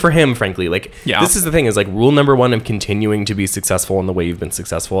 and good for him, frankly. Like, Yeah. this is the thing is like rule number one of continuing to be successful in the way you've been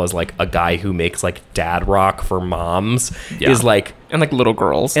successful as like a guy who makes like dad rock for moms Yeah. is like. And like little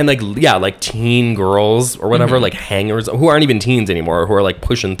girls. And like, yeah, like teen girls or whatever, like hangers who aren't even teens anymore, who are like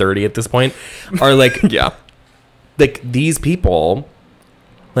pushing 30 at this point, are like, yeah. like these people,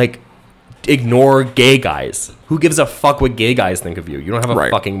 like, ignore gay guys. Who gives a fuck what gay guys think of you? You don't have a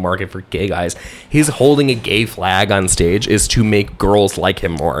Right. fucking market for gay guys. His holding a gay flag on stage is to make girls like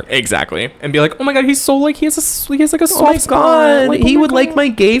him more. Exactly. And be like, oh my God, he's so like, he has like a soft Oh my spot. God, Like, he oh my would God. like my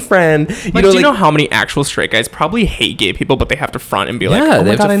gay friend. Like, do you know how many actual straight guys probably hate gay people, but they have to front and be like, yeah, oh they my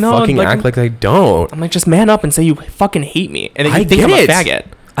have God, to I know. fucking act like they don't. I'm like, just man up and say you fucking hate me. And then you I think get I'm it. a faggot.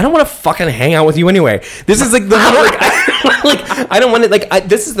 I don't want to fucking hang out with you anyway. This is like the I don't want to like.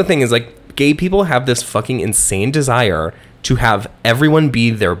 This is the thing is like gay people have this fucking insane desire to have everyone be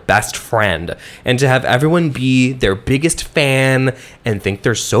their best friend and to have everyone be their biggest fan and think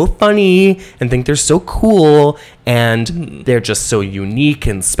they're so funny and think they're so cool and they're just so unique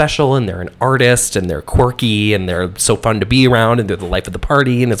and special and they're an artist and they're quirky and they're so fun to be around and they're the life of the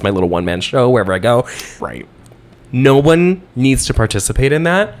party and it's my little one-man show wherever I go. Right. No one needs to participate in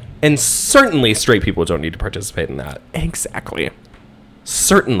that. And certainly straight people don't need to participate in that. Exactly.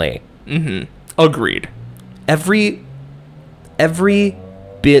 Certainly. Agreed. Every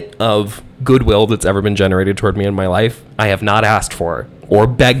bit of goodwill that's ever been generated toward me in my life, I have not asked for or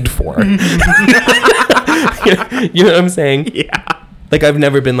begged for. You know what I'm saying? Yeah. Like I've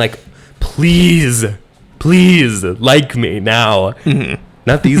never been like, please like me now.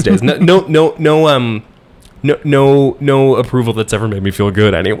 Not these days. No approval that's ever made me feel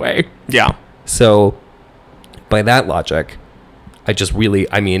good anyway. Yeah. So by that logic, I just really,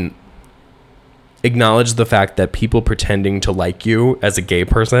 acknowledge the fact that people pretending to like you as a gay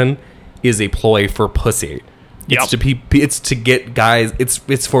person is a ploy for pussy. Yep. It's to get guys,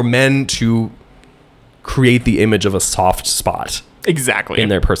 it's for men to create the image of a soft spot Exactly. in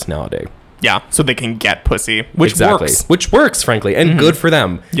their personality. Yeah. So they can get pussy, which Exactly. works. Which works, frankly, and good for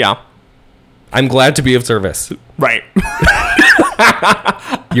them. Yeah. I'm glad to be of service. Right.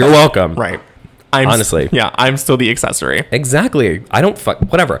 You're welcome. Right. Honestly. I'm still the accessory. Exactly. I don't fuck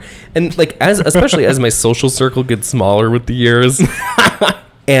whatever. And like especially as my social circle gets smaller with the years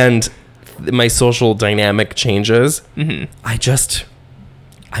and my social dynamic changes, It's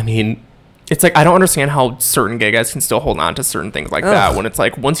like, I don't understand how certain gay guys can still hold on to certain things like that when it's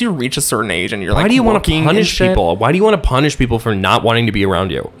like, once you reach a certain age and you're like, why do you want to working and punish shit, people? Why do you want to punish people for not wanting to be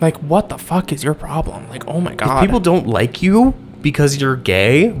around you? like, what the fuck is your problem? Like, oh my God. If people don't like you because you're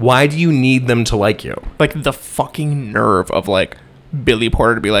gay, why do you need them to like you? like the fucking nerve of like Billy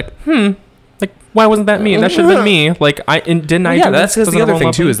Porter to be like, like, why wasn't that me? That should have been me. Like, didn't I Yeah, do that's this? the other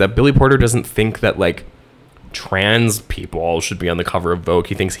thing too, is that Billy Porter doesn't think that like trans people should be on the cover of Vogue.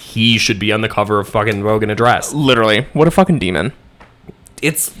 He thinks he should be on the cover of fucking Vogue in a dress. Literally. What a fucking demon.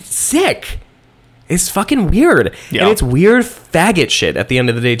 It's sick. It's fucking weird. Yeah. And it's weird faggot shit at the end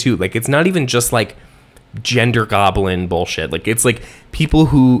of the day too. Like it's not even just like gender goblin bullshit. Like it's like people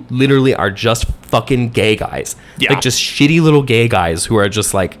who literally are just fucking gay guys. Yeah. Like just shitty little gay guys who are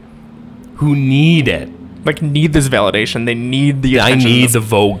just like who need it. Like, need this validation. They need the I attention. need the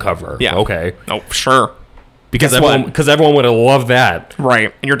Vogue cover. Yeah. Okay. Oh, sure. Because Guess what? everyone would have loved that.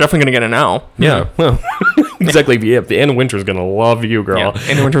 Right. And you're definitely going to get an L. Yeah. Well, exactly. Yeah, the Anna Wintour's gonna love you, girl. Yeah.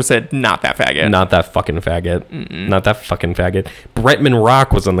 And the Winter said, not that faggot. Not that fucking faggot. Not that fucking faggot. Bretman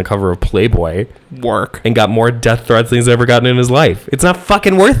Rock was on the cover of Playboy Work. and got more death threats than he's ever gotten in his life. It's not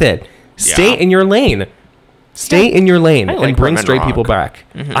fucking worth it. Stay Yeah. in your lane. Stay in your lane I like and bring Bretman straight Rock. people back.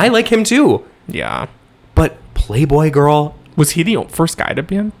 I like him too. Yeah. But Playboy, girl. Was he the first guy to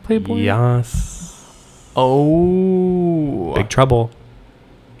be on Playboy? Yes. Oh. Big trouble.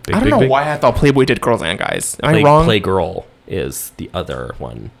 Big, I don't big, know big. why I thought Playboy did girls and guys. Am I wrong? Playgirl is the other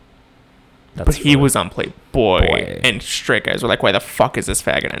one. That's But he for- was on Playboy. Boy. And straight guys were like, why the fuck is this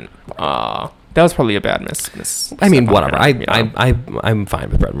faggot in? That was probably a bad miss. I mean, step on whatever. it, you know? I'm fine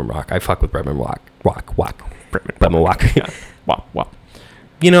with Bretman Rock. I fuck with Bretman Rock. Bretman Bretman Rock. Yeah. Wow.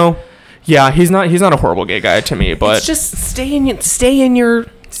 You know, Yeah, he's not a horrible gay guy to me, but it's just stay in your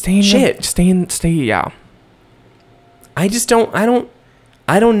shit. Stay. Yeah. I just don't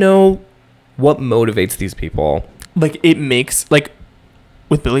know what motivates these people. Like it makes like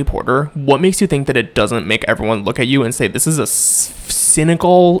with Billy Porter, what makes you think that it doesn't make everyone look at you and say this is a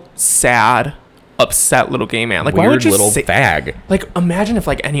cynical, sad, upset little gay man? Like why Weird would you little say, fag. like imagine if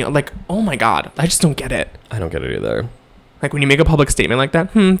like any like oh my god, I just don't get it. I don't get it either. Like when you make a public statement like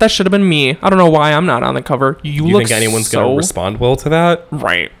that, that should have been me. I don't know why I'm not on the cover. You You look think anyone's so gonna respond well to that?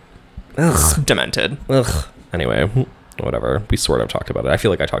 right. Ugh. Demented. Ugh. Anyway, whatever. We sort of talked about it. I feel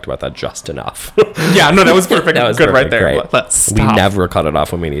like I talked about that just enough. Yeah, no, that was perfect. That was good right perfect, there. great. Let's We stop. never cut it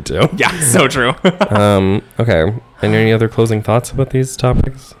off when we need to. Yeah, so true. Okay. And any other closing thoughts about these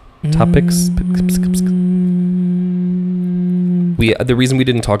topics? The reason we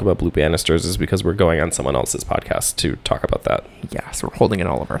didn't talk about Blue Bannisters is because we're going on someone else's podcast to talk about that. Yeah, so we're holding in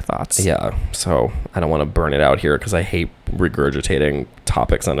all of our thoughts. Yeah, so I don't want to burn it out here because I hate regurgitating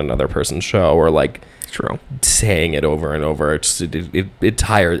topics on another person's show or like True. saying it over and over. It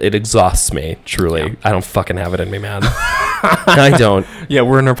tires, it exhausts me. Truly, Yeah. I don't fucking have it in me, man. I don't. Yeah,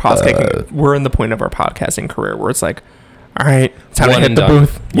 we're in our podcasting. We're in the point of our podcasting career where it's like, all right, it's time to One hit and the done.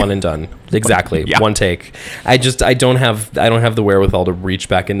 booth. One and done. Exactly. Yeah. One take. I don't have the wherewithal to reach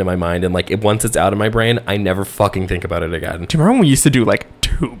back into my mind and like once it's out of my brain, I never fucking think about it again. Do you remember when we used to do like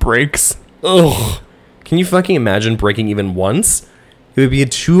 2 breaks? Ugh. Can you fucking imagine breaking even once? It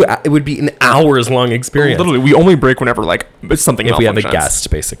would be an hours long experience. Literally, we only break whenever like something. If we have a malfunctions. guest,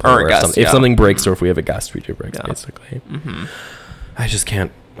 basically, Or a guest, if yeah. something breaks, or if we have a guest, we do breaks, Yeah. basically. I just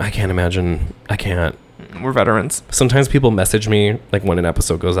can't. I can't imagine. I can't. We're veterans. Sometimes people message me like when an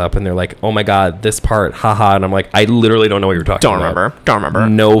episode goes up, and they're like, "Oh my god, this part, haha," and I'm like, "I literally don't know what you're talking Don't about." remember.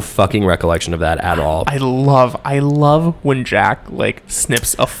 No fucking recollection of that at all. I love when Jack like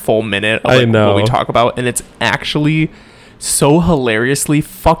snips a full minute of I like, know. what we talk about, and it's actually so hilariously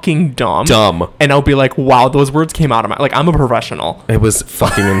fucking dumb. Dumb. And I'll be like, wow, those words came out of my like I'm a professional. It was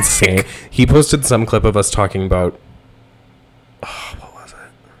fucking insane. He posted some clip of us talking about.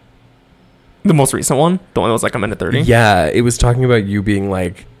 The most recent one, the one that was like a minute 30. Yeah, it was talking about you being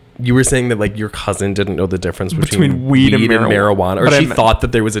like, you were saying that like your cousin didn't know the difference between weed and marijuana, or But she I meant- thought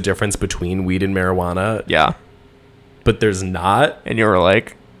that there was a difference between weed and marijuana, Yeah. but there's not. And you were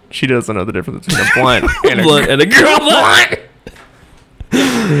like, she doesn't know the difference between a blunt and a Blunt and a girl blunt.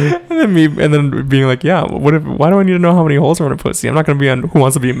 and then being like, yeah, why do I need to know how many holes are in a pussy? I'm not gonna be on Who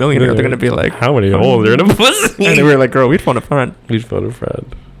Wants to Be a Millionaire. They're gonna be like, how many holes are in a pussy? and we were like, girl, we'd phone a friend. We'd phone a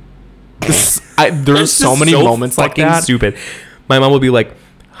friend. There's so many moments like fucking that. Stupid. My mom will be like,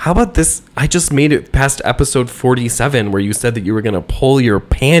 how about this? I just made it past episode 47 where you said that you were gonna pull your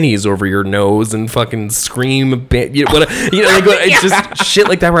panties over your nose and fucking scream, like it's just shit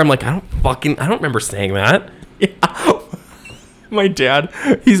like that. Where I'm like, I don't remember saying that. My dad,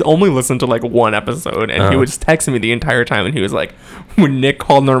 he's only listened to like one episode, and he was texting me the entire time, and he was like, when Nick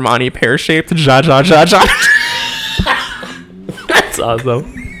called Normani pear-shaped, ja. That's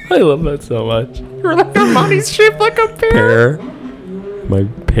awesome. I love that so much. You're like, Normani's shaped like a pear. My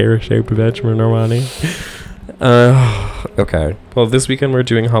pear-shaped vegetable Normani. Okay. Well, this weekend we're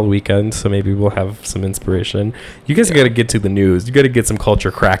doing Hall Weekend, so maybe we'll have some inspiration. You guys got to get to the news. You got to get some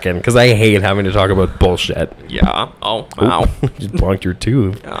culture cracking, because I hate having to talk about bullshit. Yeah. Oh, wow. Just bonked your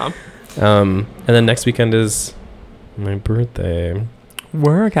tooth. Yeah. And then next weekend is my birthday.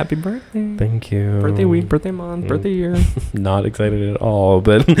 Work. Happy birthday. Thank you. Birthday week, birthday month, birthday year. Not excited at all,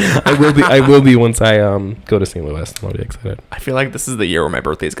 but I will be once I go to St. Louis. I'll be excited. I feel like this is the year where my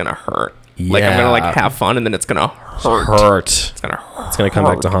birthday is gonna hurt. Like I'm gonna like Yeah. have fun, and then it's gonna hurt. It's gonna hurt. It's gonna come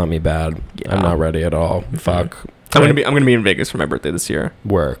back to haunt me bad. Yeah. I'm not ready at all. Fuck. I'm gonna be in Vegas for my birthday this year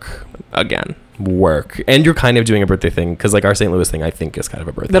Work. again. And you're kind of doing a birthday thing because like our St. Louis thing I think is kind of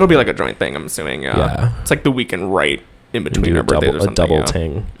a birthday. That'll be like a joint thing, I'm assuming. Yeah. It's like the weekend right in between do our a birthdays or double, something. a double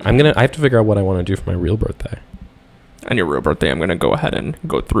yeah. ting. I have to figure out what I want to do for my real birthday. On your real birthday, I'm gonna go ahead and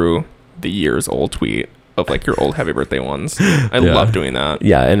go through the years old tweet of like your old happy birthday ones. I Yeah. love doing that.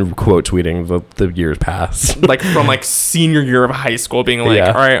 Yeah, and quote tweeting the years past. Like from like senior year of high school, being like, Yeah.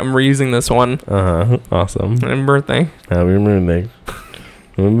 all right, I'm reusing this one. Awesome. And birthday. Happy birthday.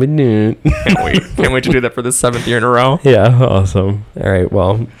 Can't wait. Can't wait to do that for the 7th year in a row. Yeah, awesome. All right,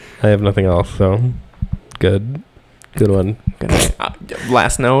 well, I have nothing else, so good one. Good night.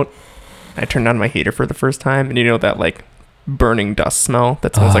 Last note, I turned on my heater for the first time, and you know that like burning dust smell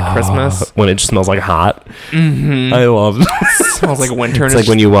that smells like Christmas. When it just smells like hot. Mm-hmm. I love it. Smells like winter. It's like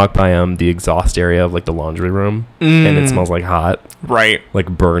when you walk by the exhaust area of like the laundry room and it smells like hot, right, like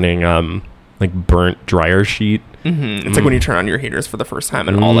burning like burnt dryer sheet. Mm-hmm. It's like when you turn on your heaters for the first time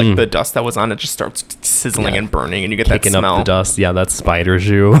and all like the dust that was on it just starts sizzling and burning, and you get Kicking that smell. up the dust. Yeah, that's spider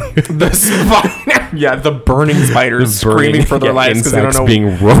jus. Yeah, the burning spiders screaming for their lives because they don't insects know,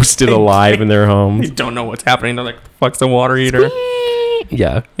 being roasted alive in their they homes. don't know what's happening. They're like, the fuck's a water heater?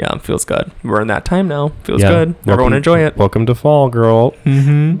 Yeah. Yeah, it feels good. We're in that time now. Feels Yeah. good. Everyone enjoy it. Welcome to fall, girl.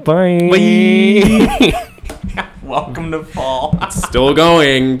 Mm-hmm. Bye. Welcome to fall. Still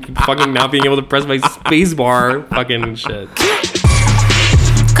going. Fucking not being able to press my space bar. Fucking shit.